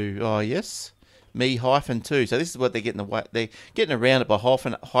too. Oh, yes. Me hyphen two. So this is what they're getting away. They're getting around it by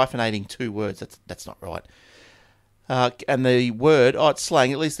hyphenating 2 words. That's not right. And the word, it's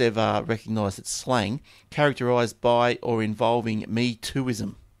slang. At least they've recognised it's slang, characterised by or involving me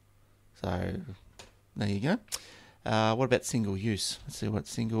tooism. So there you go. What about single use? Let's see what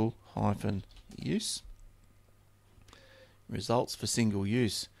single hyphen use. Results for single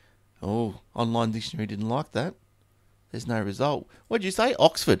use. Oh, online dictionary didn't like that. There's no result. What did you say?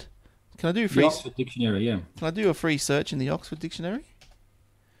 Oxford. Can I do a free... The Oxford Dictionary, yeah. Can I do a free search in the Oxford Dictionary?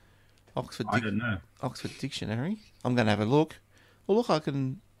 I don't know. Oxford Dictionary. I'm going to have a look. Well, look, I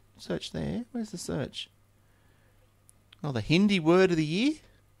can search there. Where's the search? Oh, the Hindi word of the year?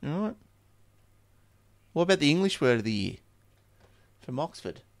 All right. What about the English word of the year? From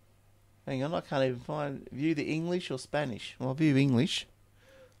Oxford. Hang on, I can't even view the English or Spanish. Well, I'll view English.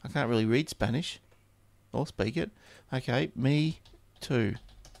 I can't really read Spanish or speak it. Okay, me too.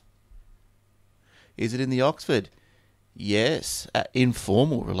 Is it in the Oxford? Yes.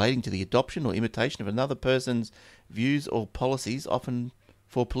 Informal, relating to the adoption or imitation of another person's views or policies, often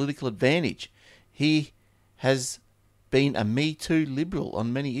for political advantage. He has been a Me Too liberal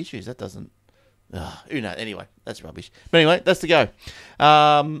on many issues. That doesn't... who knows? Anyway, that's rubbish. But anyway, that's the go.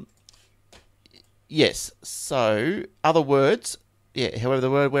 Yes, so other words... Yeah, however, the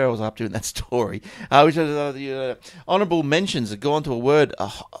word where I was up to in that story, which was honourable mentions have gone to a word,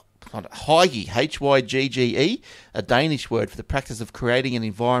 hygge, Hygge, a Danish word for the practice of creating an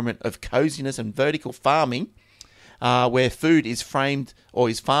environment of coziness and vertical farming, where food is framed or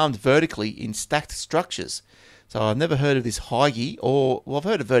is farmed vertically in stacked structures. So I've never heard of this hygge, I've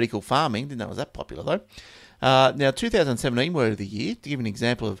heard of vertical farming. Didn't know it was that popular though. Now, 2017 word of the year, to give an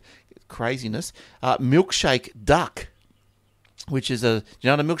example of craziness, milkshake duck. Which is do you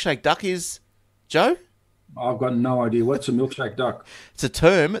know what a milkshake duck is, Joe? I've got no idea. What's a milkshake duck? It's a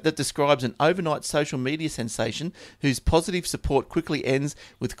term that describes an overnight social media sensation whose positive support quickly ends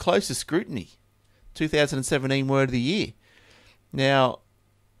with closer scrutiny. 2017 word of the year. Now,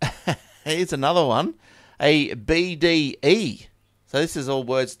 here's another one. A BDE. So this is all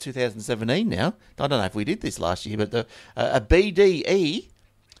words 2017 now. I don't know if we did this last year, but a BDE,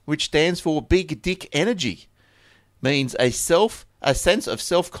 which stands for Big Dick Energy, means a sense of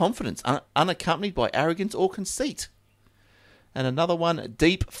self-confidence, unaccompanied by arrogance or conceit. And another one,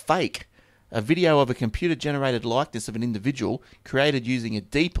 deep fake, a video of a computer-generated likeness of an individual created using a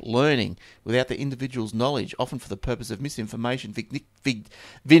deep learning without the individual's knowledge, often for the purpose of misinformation,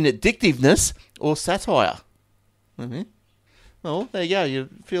 vindictiveness, or satire. Mm-hmm. Well, there you go. You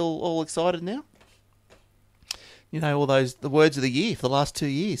feel all excited now? You know all the words of the year for the last 2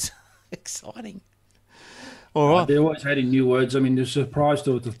 years. Exciting. All right. They're always adding new words. I mean, they're surprised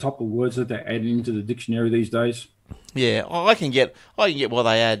at the top of words that they're adding into the dictionary these days. Yeah, I can get why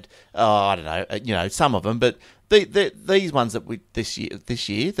they add. I don't know, some of them, but these ones that this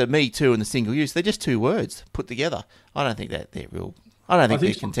year, the Me Too and the single use, they're just 2 words put together. I don't think that they're real. I don't think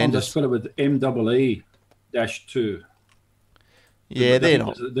they're contenders. I spell it with MEE-2. Yeah, they're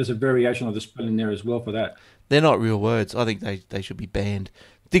not. There's a variation of the spelling there as well for that. They're not real words. I think they should be banned.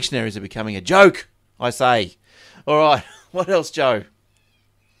 Dictionaries are becoming a joke, I say. All right, what else, Joe?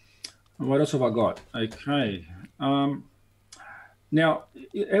 What else have I got? Okay. Now,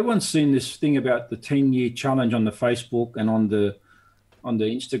 everyone's seen this thing about the 10-year challenge on the Facebook and on the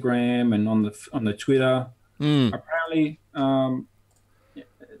Instagram and on the Twitter. Apparently,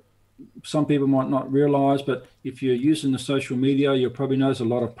 some people might not realise, but if you're using the social media, you'll probably notice a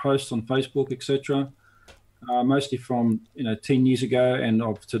lot of posts on Facebook, etc. Mostly from 10 years ago and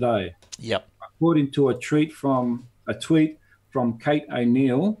of today. Yep. According to a tweet from Kate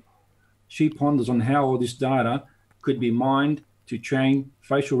O'Neill, she ponders on how all this data could be mined to train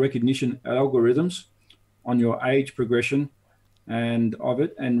facial recognition algorithms on your age progression and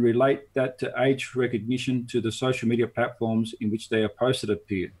relate that to age recognition to the social media platforms in which they are posted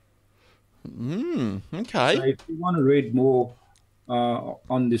appear. Okay. So if you want to read more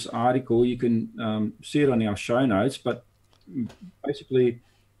on this article, you can see it on our show notes. But basically,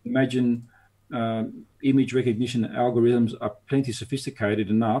 imagine image recognition algorithms are plenty sophisticated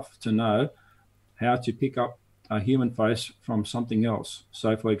enough to know how to pick up a human face from something else.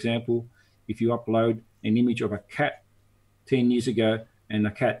 So, for example, if you upload an image of a cat 10 years ago and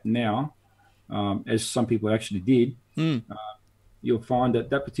a cat now, as some people actually did, you'll find that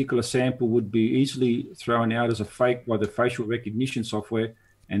particular sample would be easily thrown out as a fake by the facial recognition software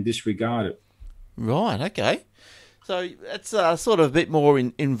and disregarded. Right, okay. So it's sort of a bit more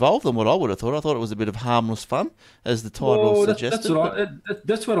involved than what I would have thought. I thought it was a bit of harmless fun, as the title suggested.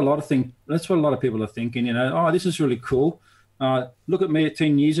 That's what a lot of people are thinking. This is really cool. Look at me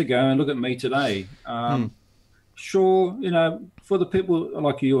 10 years ago and look at me today. Sure, for the people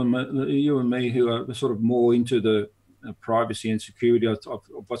like you and me who are sort of more into the privacy and security of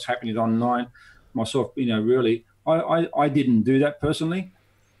what's happening online, myself, really, I didn't do that personally.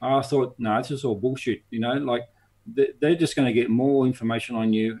 I thought, no, this is all bullshit. They're just going to get more information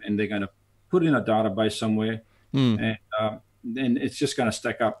on you and they're going to put it in a database somewhere and then it's just going to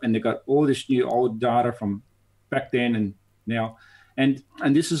stack up, and they've got all this new old data from back then and now. And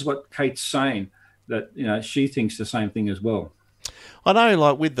this is what Kate's saying, that, she thinks the same thing as well. I know,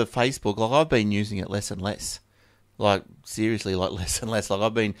 like with the Facebook, like I've been using it less and less. Like, seriously, like less and less. Like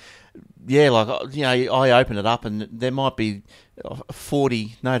I've been, I open it up and there might be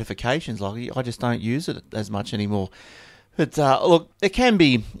 40 notifications. Like I just don't use it as much anymore. But look, it can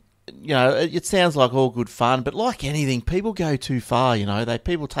be it sounds like all good fun, but like anything, people go too far.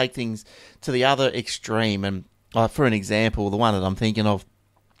 People take things to the other extreme. And for an example, the one that I'm thinking of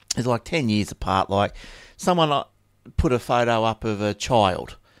is like 10 years apart. Like someone put a photo up of a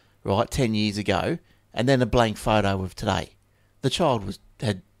child, right, 10 years ago, and then a blank photo of today. The child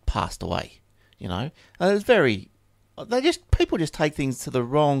had passed away. And it's people just take things to the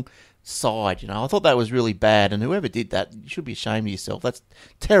wrong side. I thought that was really bad, and whoever did that, you should be ashamed of yourself. That's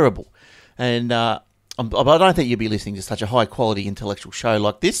terrible. And I don't think you'd be listening to such a high quality intellectual show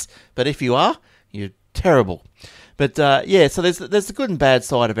like this, but if you are, you're terrible. But so there's the good and bad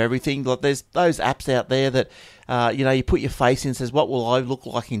side of everything. Like there's those apps out there that you put your face in and says, what will I look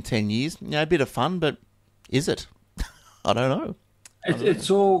like in 10 years? A bit of fun, but is it? I don't know. It's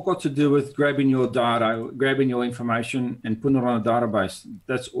all got to do with grabbing your data, grabbing your information and putting it on a database.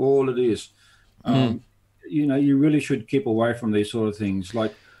 That's all it is. You really should keep away from these sort of things.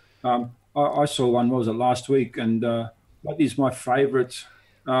 Like I saw one, what was it, last week? And what is my favorite?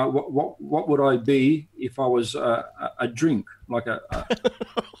 What would I be if I was a drink? Like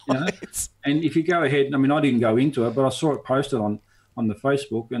right. And if you go ahead, I didn't go into it, but I saw it posted on the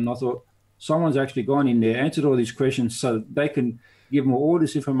Facebook, and I thought someone's actually gone in there, answered all these questions so that they can give them all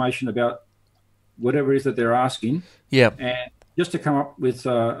this information about whatever it is that they're asking. Yeah. And just to come up with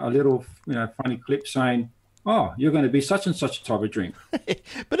a little, funny clip saying, oh, you're going to be such and such a type of drink.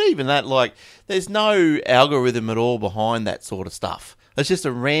 But even that, like, there's no algorithm at all behind that sort of stuff. It's just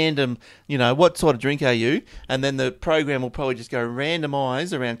a random, what sort of drink are you? And then the program will probably just go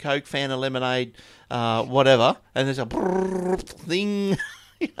randomise around Coke, Fanta, lemonade, whatever. And there's a thing.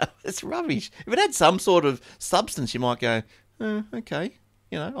 It's rubbish. If it had some sort of substance, you might go, okay.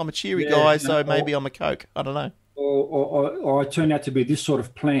 I'm a cheery guy, so maybe I'm a Coke. I don't know. Or I turn out to be this sort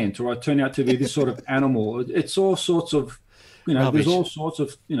of plant, or I turn out to be this sort of animal. It's all sorts of, rubbish. There's all sorts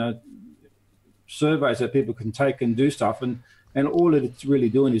of, surveys that people can take and do stuff. And all that it's really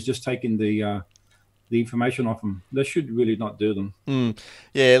doing is just taking the information off them. They should really not do them.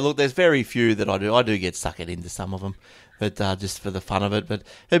 Yeah, look, there's very few that I do. I do get suckered into some of them, but just for the fun of it. But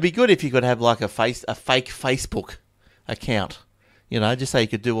it'd be good if you could have like a fake Facebook account. Just so you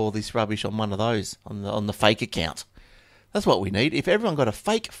could do all this rubbish on one of those, on the fake account. That's what we need. If everyone got a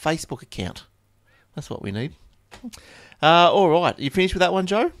fake Facebook account, that's what we need. All right, you finished with that one,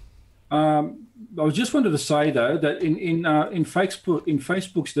 Joe? I just wanted to say though that in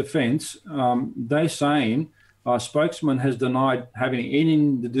Facebook's defence, they're saying our spokesman has denied having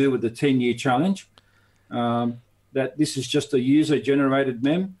anything to do with the 10-year challenge. That this is just a user-generated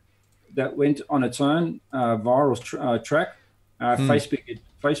meme that went on its own viral track.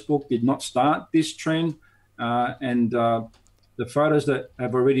 Facebook did not start this trend, and the photos that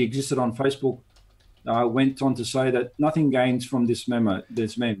have already existed on Facebook went on to say that nothing gains from this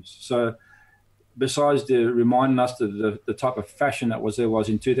memes. So besides reminding us that the type of fashion that was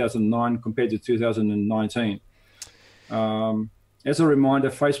in 2009 compared to 2019. As a reminder,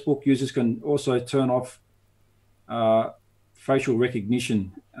 Facebook users can also turn off facial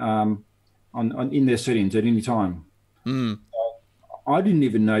recognition in their settings at any time. I didn't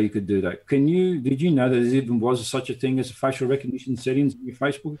even know you could do that. Did you know that there even was such a thing as a facial recognition settings in your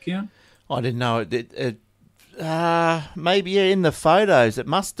Facebook account? I didn't know maybe in the photos it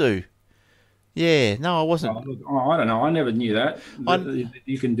must do. Yeah, no, I wasn't. I don't know. I never knew that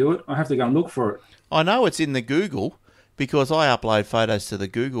you can do it. I have to go and look for it. I know it's in the Google because I upload photos to the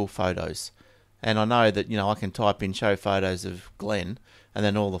Google Photos. And I know that, I can type in show photos of Glenn and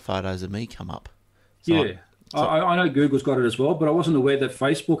then all the photos of me come up. So yeah. I know Google's got it as well, but I wasn't aware that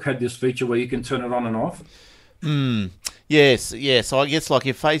Facebook had this feature where you can turn it on and off. Yes. So I guess like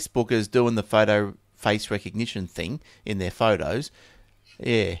if Facebook is doing the photo face recognition thing in their photos,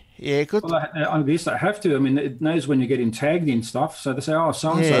 yeah, good. Well, I guess they have to. I mean, it knows when you're getting tagged in stuff, so they say, "Oh,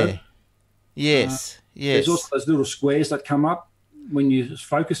 so and so." Yes. There's also those little squares that come up when you're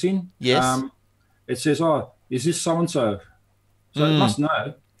focusing. Yes. It says, "Oh, is this so and so?" So it must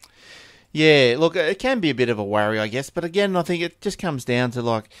know. Yeah, look, it can be a bit of a worry, I guess. But again, I think it just comes down to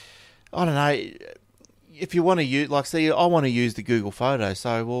like, I don't know, if you want to use, like, see, I want to use the Google Photos, so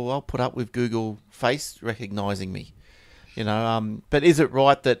I'll put up with Google face recognising me, But is it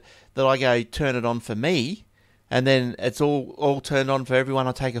right that I go turn it on for me, and then it's all turned on for everyone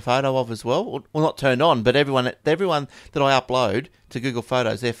I take a photo of as well? Well, not turned on, but everyone that I upload to Google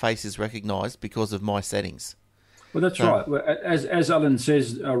Photos, their face is recognised because of my settings. Well, that's right. As Alan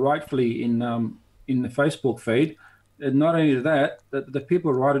says rightfully in the Facebook feed, and not only that, the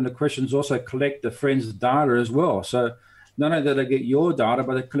people writing the questions also collect the friend's data as well. So not only do they get your data,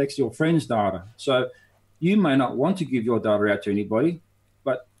 but it collects your friend's data. So you may not want to give your data out to anybody,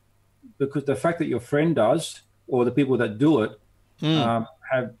 but because the fact that your friend does, or the people that do it,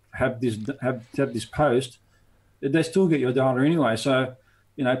 have this post, they still get your data anyway. So,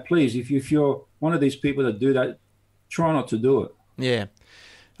 please, if you're one of these people that do that, try not to do it. Yeah.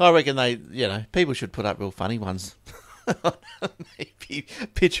 I reckon people should put up real funny ones. Maybe a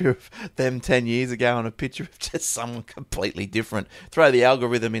picture of them 10 years ago and a picture of just someone completely different. Throw the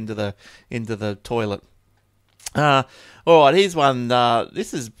algorithm into the toilet. All right, here's one.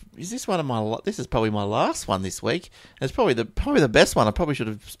 This is probably my last one this week. It's probably the best one. I probably should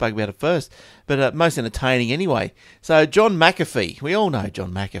have spoke about it first, but most entertaining anyway. So John McAfee, we all know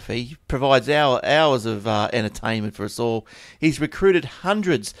John McAfee provides hours of entertainment for us all. He's recruited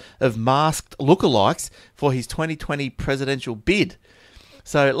hundreds of masked lookalikes for his 2020 presidential bid.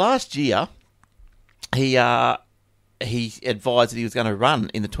 So last year, he advised that he was going to run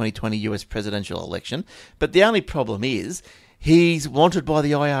in the 2020 US presidential election, but the only problem is he's wanted by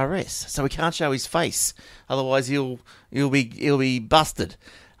the IRS, so he can't show his face. Otherwise, he'll be busted.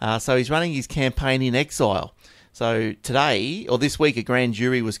 So he's running his campaign in exile. So today, or this week, a grand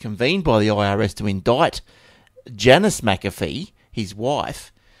jury was convened by the IRS to indict Janice McAfee, his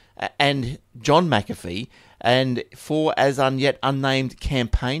wife, and John McAfee, and four as yet unnamed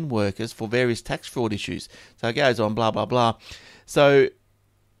campaign workers for various tax fraud issues. So it goes on, blah, blah, blah. So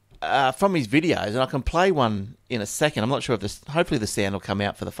from his videos, and I can play one in a second. I'm not sure if hopefully the sound will come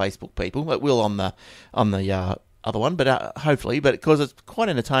out for the Facebook people. It will on the other one, but hopefully, but because it's quite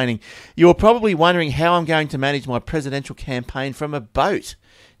entertaining. You're probably wondering how I'm going to manage my presidential campaign from a boat,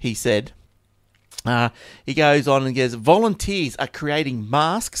 he said. He goes on and goes, volunteers are creating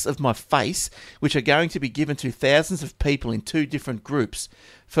masks of my face, which are going to be given to thousands of people in two different groups.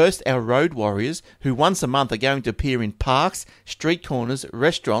 First, our road warriors, who once a month are going to appear in parks, street corners,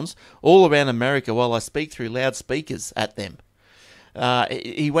 restaurants, all around America while I speak through loudspeakers at them.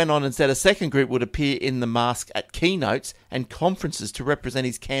 He went on and said a second group would appear in the mask at keynotes and conferences to represent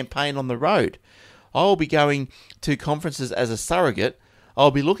his campaign on the road. I will be going to conferences as a surrogate. I'll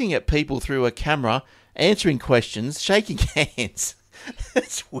be looking at people through a camera, answering questions, shaking hands.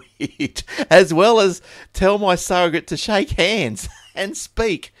 That's weird. As well as tell my surrogate to shake hands and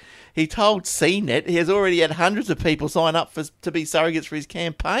speak. He told CNET he has already had hundreds of people sign up to be surrogates for his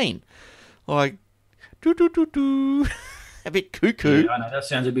campaign. Like, a bit cuckoo. Yeah, I know, that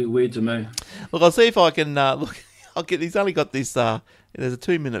sounds a bit weird to me. Look, I'll see if I can he's only got this. There's a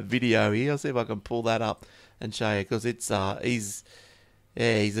 2-minute video here. I'll see if I can pull that up and show you, because it's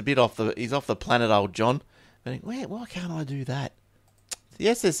he's a bit off the planet, old John. I think, why can't I do that? The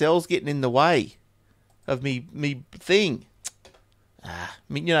SSL's getting in the way of me thing.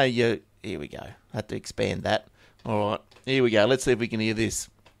 Here we go. I have to expand that. All right, here we go. Let's see if we can hear this.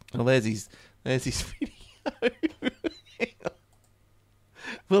 Well, there's his video.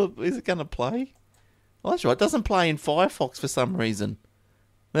 Well, is it going to play? Well, that's right. It doesn't play in Firefox for some reason.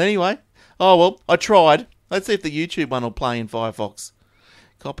 Anyway, I tried. Let's see if the YouTube one will play in Firefox.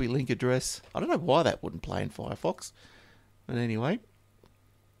 Copy link address. I don't know why that wouldn't play in Firefox. But anyway,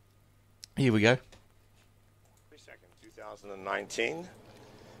 here we go. 2019.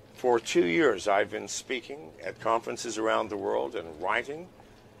 For 2 years, I've been speaking at conferences around the world and writing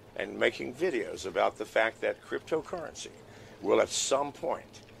and making videos about the fact that cryptocurrency will at some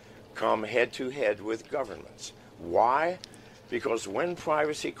point come head-to-head with governments. Why? Because when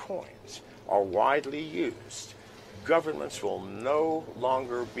privacy coins are widely used, governments will no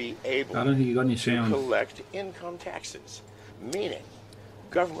longer be able to collect income taxes, meaning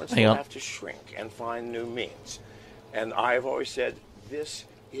governments will have to shrink and find new means. And I've always said this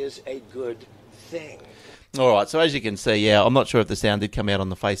is a good thing. All right, so as you can see, I'm not sure if the sound did come out on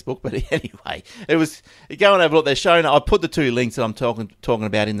the Facebook, but anyway, it was. Go and have a look. They're showing. I put the two links that I'm talking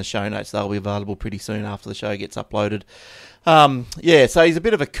about in the show notes. They'll be available pretty soon after the show gets uploaded. So he's a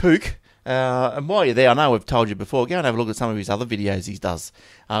bit of a kook. And while you're there, I know we've told you before, go and have a look at some of his other videos he does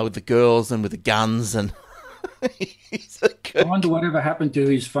with the girls and with the guns. And he's a kook. I wonder whatever happened to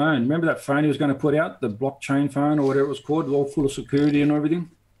his phone. Remember that phone he was going to put out, the blockchain phone or whatever it was called, all full of security and everything?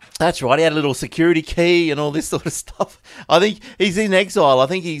 That's right. He had a little security key and all this sort of stuff. I think he's in exile. I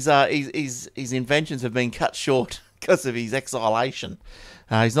think his inventions have been cut short because of his exilation.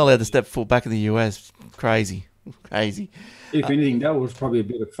 He's not allowed to step foot back in the US. Crazy. If anything, that was probably a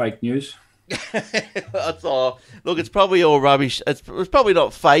bit of fake news. That's all. Look, it's probably all rubbish. It's probably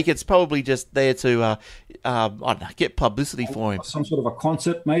not fake. It's probably just there to, I don't know, get publicity for him. Some sort of a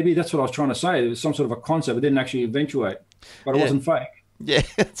concept, maybe. That's what I was trying to say. It was some sort of a concept. It didn't actually eventuate, but it wasn't fake. Yeah,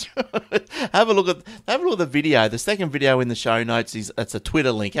 that's right. Have a look at the video. The second video in the show notes it's a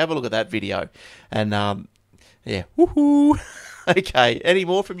Twitter link. Have a look at that video, and woohoo. Okay, any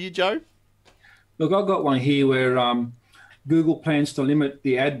more from you, Joe? Look, I've got one here where Google plans to limit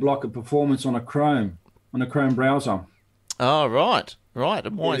the ad blocker performance on a Chrome browser. Oh, right.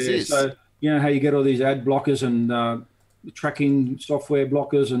 And why is this? So you know how you get all these ad blockers and tracking software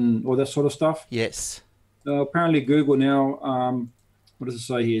blockers and all that sort of stuff? Yes. Apparently Google now, what does it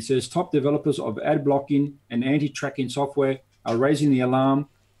say here? It says top developers of ad blocking and anti-tracking software are raising the alarm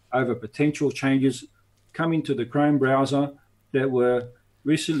over potential changes coming to the Chrome browser that were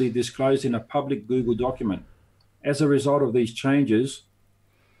recently disclosed in a public Google document. As a result of these changes,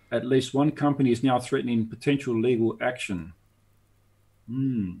 at least one company is now threatening potential legal action.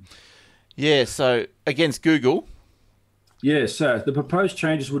 Yeah, so against Google. Yes, the proposed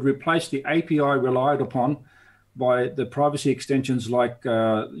changes would replace the API relied upon by the privacy extensions like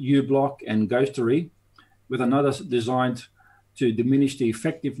uBlock and Ghostery with another designed to diminish the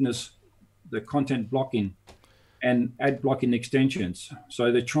effectiveness, the content blocking and ad blocking extensions.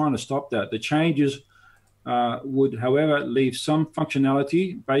 So they're trying to stop that. The changes would, however, leave some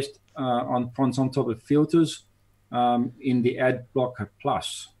functionality based on some type of filters in the Ad Blocker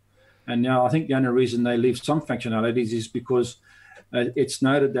Plus. And now I think the only reason they leave some functionalities is because it's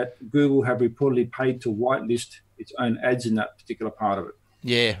noted that Google have reportedly paid to whitelist its own ads in that particular part of it.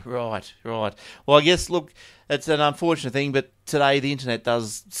 Yeah, right. Well, I guess, look, it's an unfortunate thing, but today the internet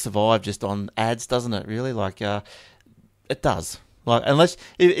does survive just on ads, doesn't it, really? Like, it does. Like, unless,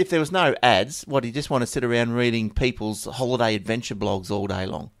 if there was no ads, what, do you just want to sit around reading people's holiday adventure blogs all day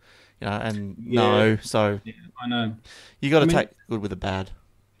long? You know, and no, so... Yeah, I know. You got to take good with the bad.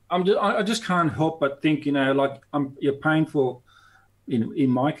 I just can't help but think, you know, like you're paying for,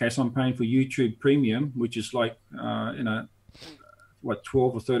 in my case, I'm paying for YouTube Premium, which is like, you know, what,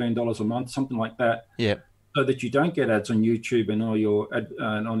 $12 or $13 a month, something like that. Yeah. So that you don't get ads on YouTube and all your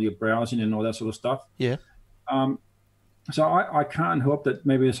and on your browsing and all that sort of stuff. Yeah. So I can't help that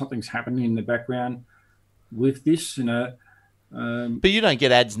maybe something's happening in the background with this, you know. But you don't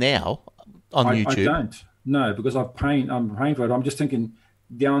get ads now on YouTube. I don't. No, because I'm paying for it. I'm just thinking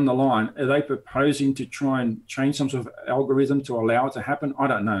down the line, are they proposing to try and change some sort of algorithm to allow it to happen? I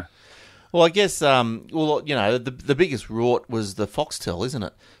don't know. Well, I guess, well, you know, the biggest rort was the Foxtel, isn't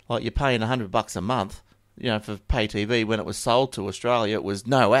it? Like, you're paying $100 a month, you know, for pay TV. When it was sold to Australia, it was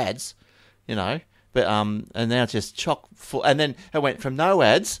no ads, you know. But and now it's just chock full. And then it went from no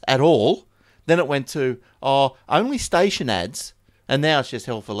ads at all. Then it went to only station ads, and now it's just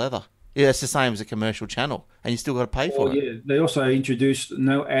hell for leather. Yeah, it's the same as a commercial channel, and you still got to pay for it. Yeah, they also introduced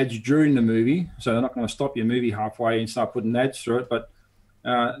no ads during the movie, so they're not going to stop your movie halfway and start putting ads through it. But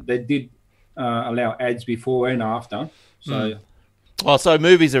they did allow ads before and after. So, so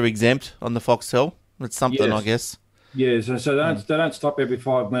movies are exempt on the Foxtel. That's something, yes. I guess. Yeah, so they don't stop every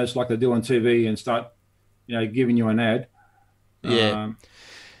 5 minutes like they do on TV and start, you know, giving you an ad. Yeah.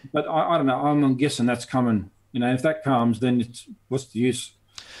 But I don't know. I'm guessing that's coming. You know, if that comes, then what's the use?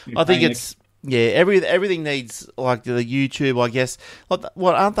 I think it's everything needs, like, the YouTube, I guess. Like,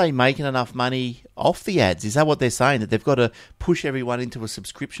 what, aren't they making enough money off the ads? Is that what they're saying, that they've got to push everyone into a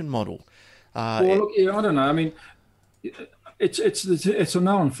subscription model? Well, look, yeah, I don't know. I mean, it's a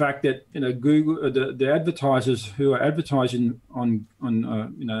known fact that, you know, Google, the advertisers who are advertising on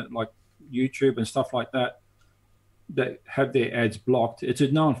you know, like YouTube and stuff like that have their ads blocked. It's a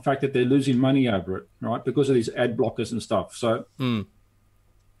known fact that they're losing money over it, right? Because of these ad blockers and stuff. So,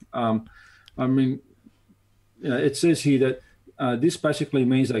 I mean, you know, it says here that this basically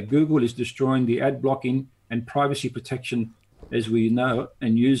means that Google is destroying the ad blocking and privacy protection as we know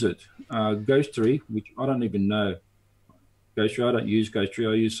and use it. Ghostery, which I don't even know. Ghostery, I don't use Ghostery,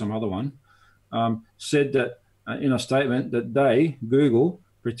 I use some other one, said that in a statement that they, Google,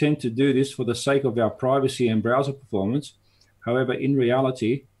 pretend to do this for the sake of our privacy and browser performance. However, in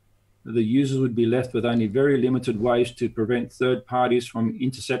reality, the users would be left with only very limited ways to prevent third parties from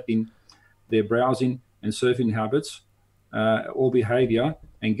intercepting their browsing and surfing habits or behavior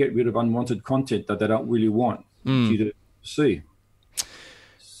and get rid of unwanted content that they don't really want you to see.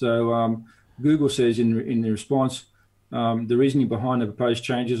 So Google says in the response, the reasoning behind the proposed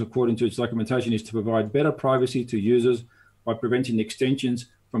changes, according to its documentation, is to provide better privacy to users by preventing extensions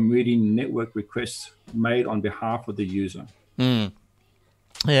from reading network requests made on behalf of the user.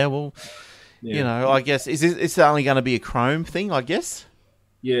 Yeah, well, you know, I guess it's only going to be a Chrome thing, I guess.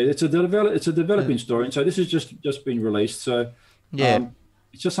 Yeah, it's a developing story, and so this has just been released. So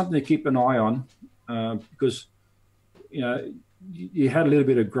it's just something to keep an eye on because, you know, you had a little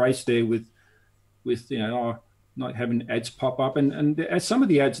bit of grace there with you know, not having ads pop up, and some of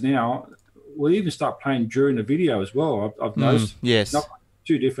the ads now will even start playing during the video as well. I've noticed. Yes. Not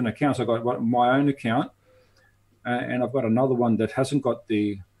 2 different accounts. I've got my own account, and I've got another one that hasn't got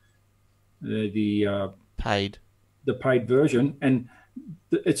the Paid. the paid version, and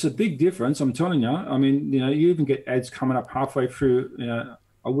it's a big difference. I'm telling you. I mean, you even get ads coming up halfway through.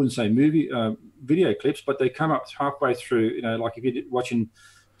 I wouldn't say video clips, but they come up halfway through. Like if you're watching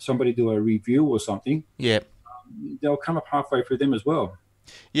somebody do a review or something, Yeah. They'll come up halfway through them as well.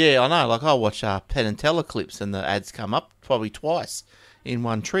 Yeah, I know. Like I watch Penn and Teller clips, and the ads come up probably twice in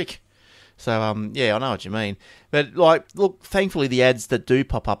one trick. So, yeah, I know what you mean. But, like, look, thankfully the ads that do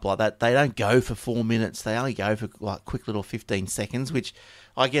pop up like that, they don't go for 4 minutes. They only go for, like, quick little 15 seconds, which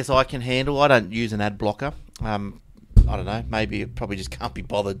I guess I can handle. I don't use an ad blocker. I don't know. Maybe it probably just can't be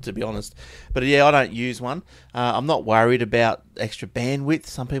bothered, to be honest. But, yeah, I don't use one. I'm not worried about extra bandwidth.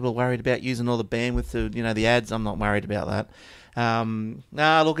 Some people are worried about using all the bandwidth to, the ads. I'm not worried about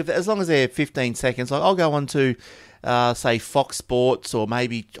that. Look, as long as they're 15 seconds, like I'll go on to... say Fox Sports, or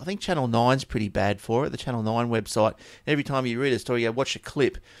maybe I think Channel 9's pretty bad for it, the Channel 9 website. Every time you read a story, you watch a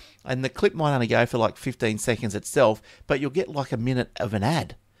clip, and the clip might only go for like 15 seconds itself, but you'll get like a minute of an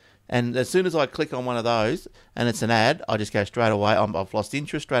ad. And as soon as I click on one of those and it's an ad, I just go straight away. I've lost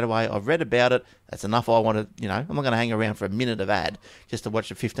interest straight away. I've read about it. That's enough. I want to, I'm not going to hang around for a minute of ad just to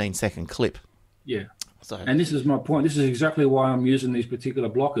watch a 15-second clip. Yeah. So, and this is my point. This is exactly why I'm using these particular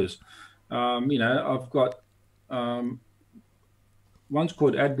blockers. I've got one's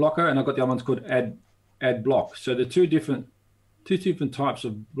called ad blocker, and I've got the other one's called ad block. So the two different types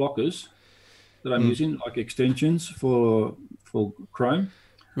of blockers that I'm using, like extensions for Chrome.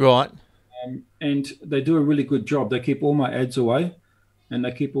 Right. And they do a really good job. They keep all my ads away, and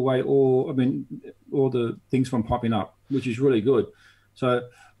they keep away all the things from popping up, which is really good. So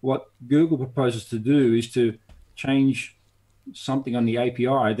what Google proposes to do is to change something on the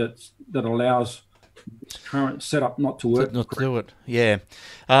API that allows this current setup not to work. Not to do it. Yeah.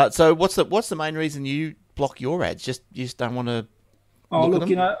 So what's the main reason you block your ads? You just don't want to. Oh, look,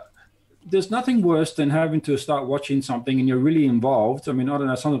 there's nothing worse than having to start watching something and you're really involved. I mean, I don't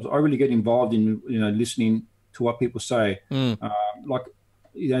know. Sometimes I really get involved in listening to what people say, like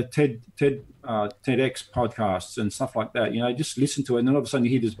TEDx podcasts and stuff like that. Just listen to it, and then all of a sudden you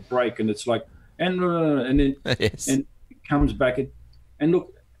hear this break, and it's like, and then yes. And it comes back, and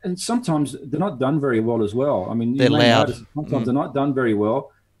look, and sometimes they're not done very well as well. I mean, they're loud. Sometimes they're not done very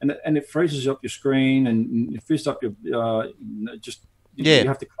well, and it freezes up your screen and it freezes up your you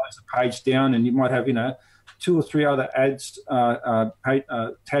have to close the page down, and you might have 2 or 3 other ads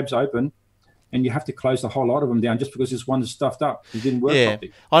tabs open, and you have to close the whole lot of them down just because this one is stuffed up. It didn't work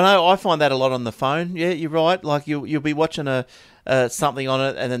properly. I know. I find that a lot on the phone. Yeah, you're right. Like you'll be watching something on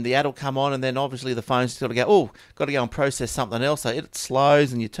it, and then the ad will come on, and then obviously the phone's got to go and process something else. So it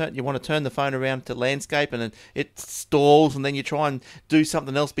slows, and you want to turn the phone around to landscape, and then it stalls, and then you try and do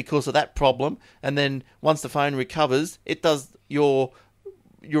something else because of that problem, and then once the phone recovers, it does your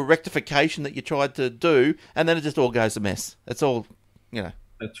rectification that you tried to do, and then it just all goes a mess. It's all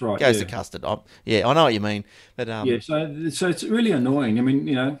That's right. Goes to custard. I know what you mean. But so it's really annoying. I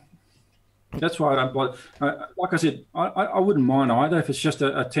mean, that's why I don't bother. Like I said, I wouldn't mind either if it's just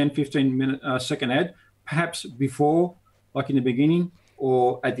a 10, 15 minute second ad, perhaps before, like in the beginning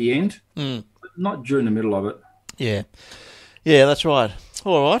or at the end, but not during the middle of it. Yeah, that's right.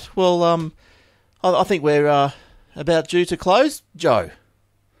 All right. Well, I think we're about due to close, Joe.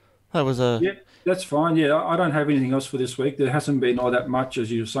 That was a... Yeah, that's fine. Yeah, I don't have anything else for this week. There hasn't been all that much,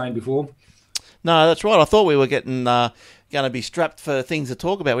 as you were saying before. No, that's right. I thought we were getting going to be strapped for things to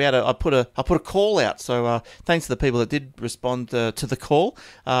talk about. I put a call out. So thanks to the people that did respond to the call.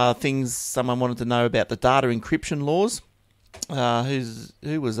 Things someone wanted to know about the data encryption laws.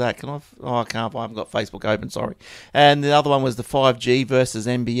 Who was that? I can't. I haven't got Facebook open. Sorry. And the other one was the 5G versus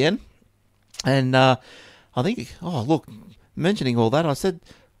NBN. And I think. Oh, look, mentioning all that, I said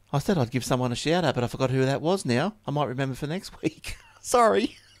I'd give someone a shout out, but I forgot who that was now. I might remember for next week.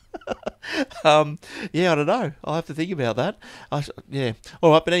 Sorry. I don't know. I'll have to think about that.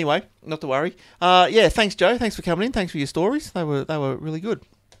 All right, but anyway, not to worry. Thanks, Joe. Thanks for coming in. Thanks for your stories. They were really good.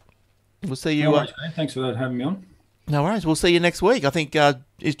 We'll see you. No worries, thanks for having me on. No worries. We'll see you next week. I think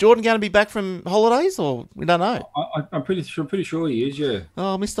is Jordan going to be back from holidays, or we don't know? I'm pretty sure he is. Yeah.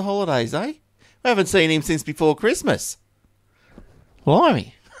 Oh, Mr. Holidays, eh? We haven't seen him since before Christmas.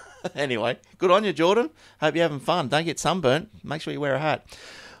 Blimey. Anyway, good on you, Jordan. Hope you're having fun. Don't get sunburnt. Make sure you wear a hat.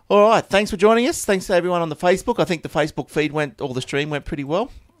 All right, thanks for joining us. Thanks to everyone on the Facebook. I think the Facebook feed the stream went pretty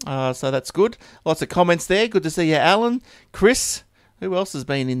well. So that's good. Lots of comments there. Good to see you, Alan, Chris. Who else has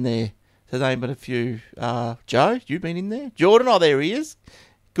been in there today? But a few. Joe, you've been in there? Jordan, there he is.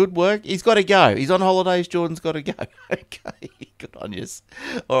 Good work. He's got to go. He's on holidays. Jordan's got to go. Okay, good on you.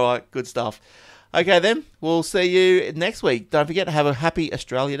 All right, good stuff. Okay, then. We'll see you next week. Don't forget to have a happy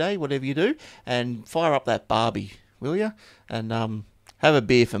Australia Day, whatever you do, and fire up that Barbie, will you? And have a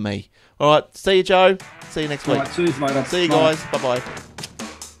beer for me. All right. See you, Joe. See you next week. All right, cheers, mate. See you guys. Bye-bye.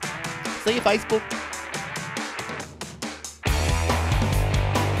 See you, Facebook.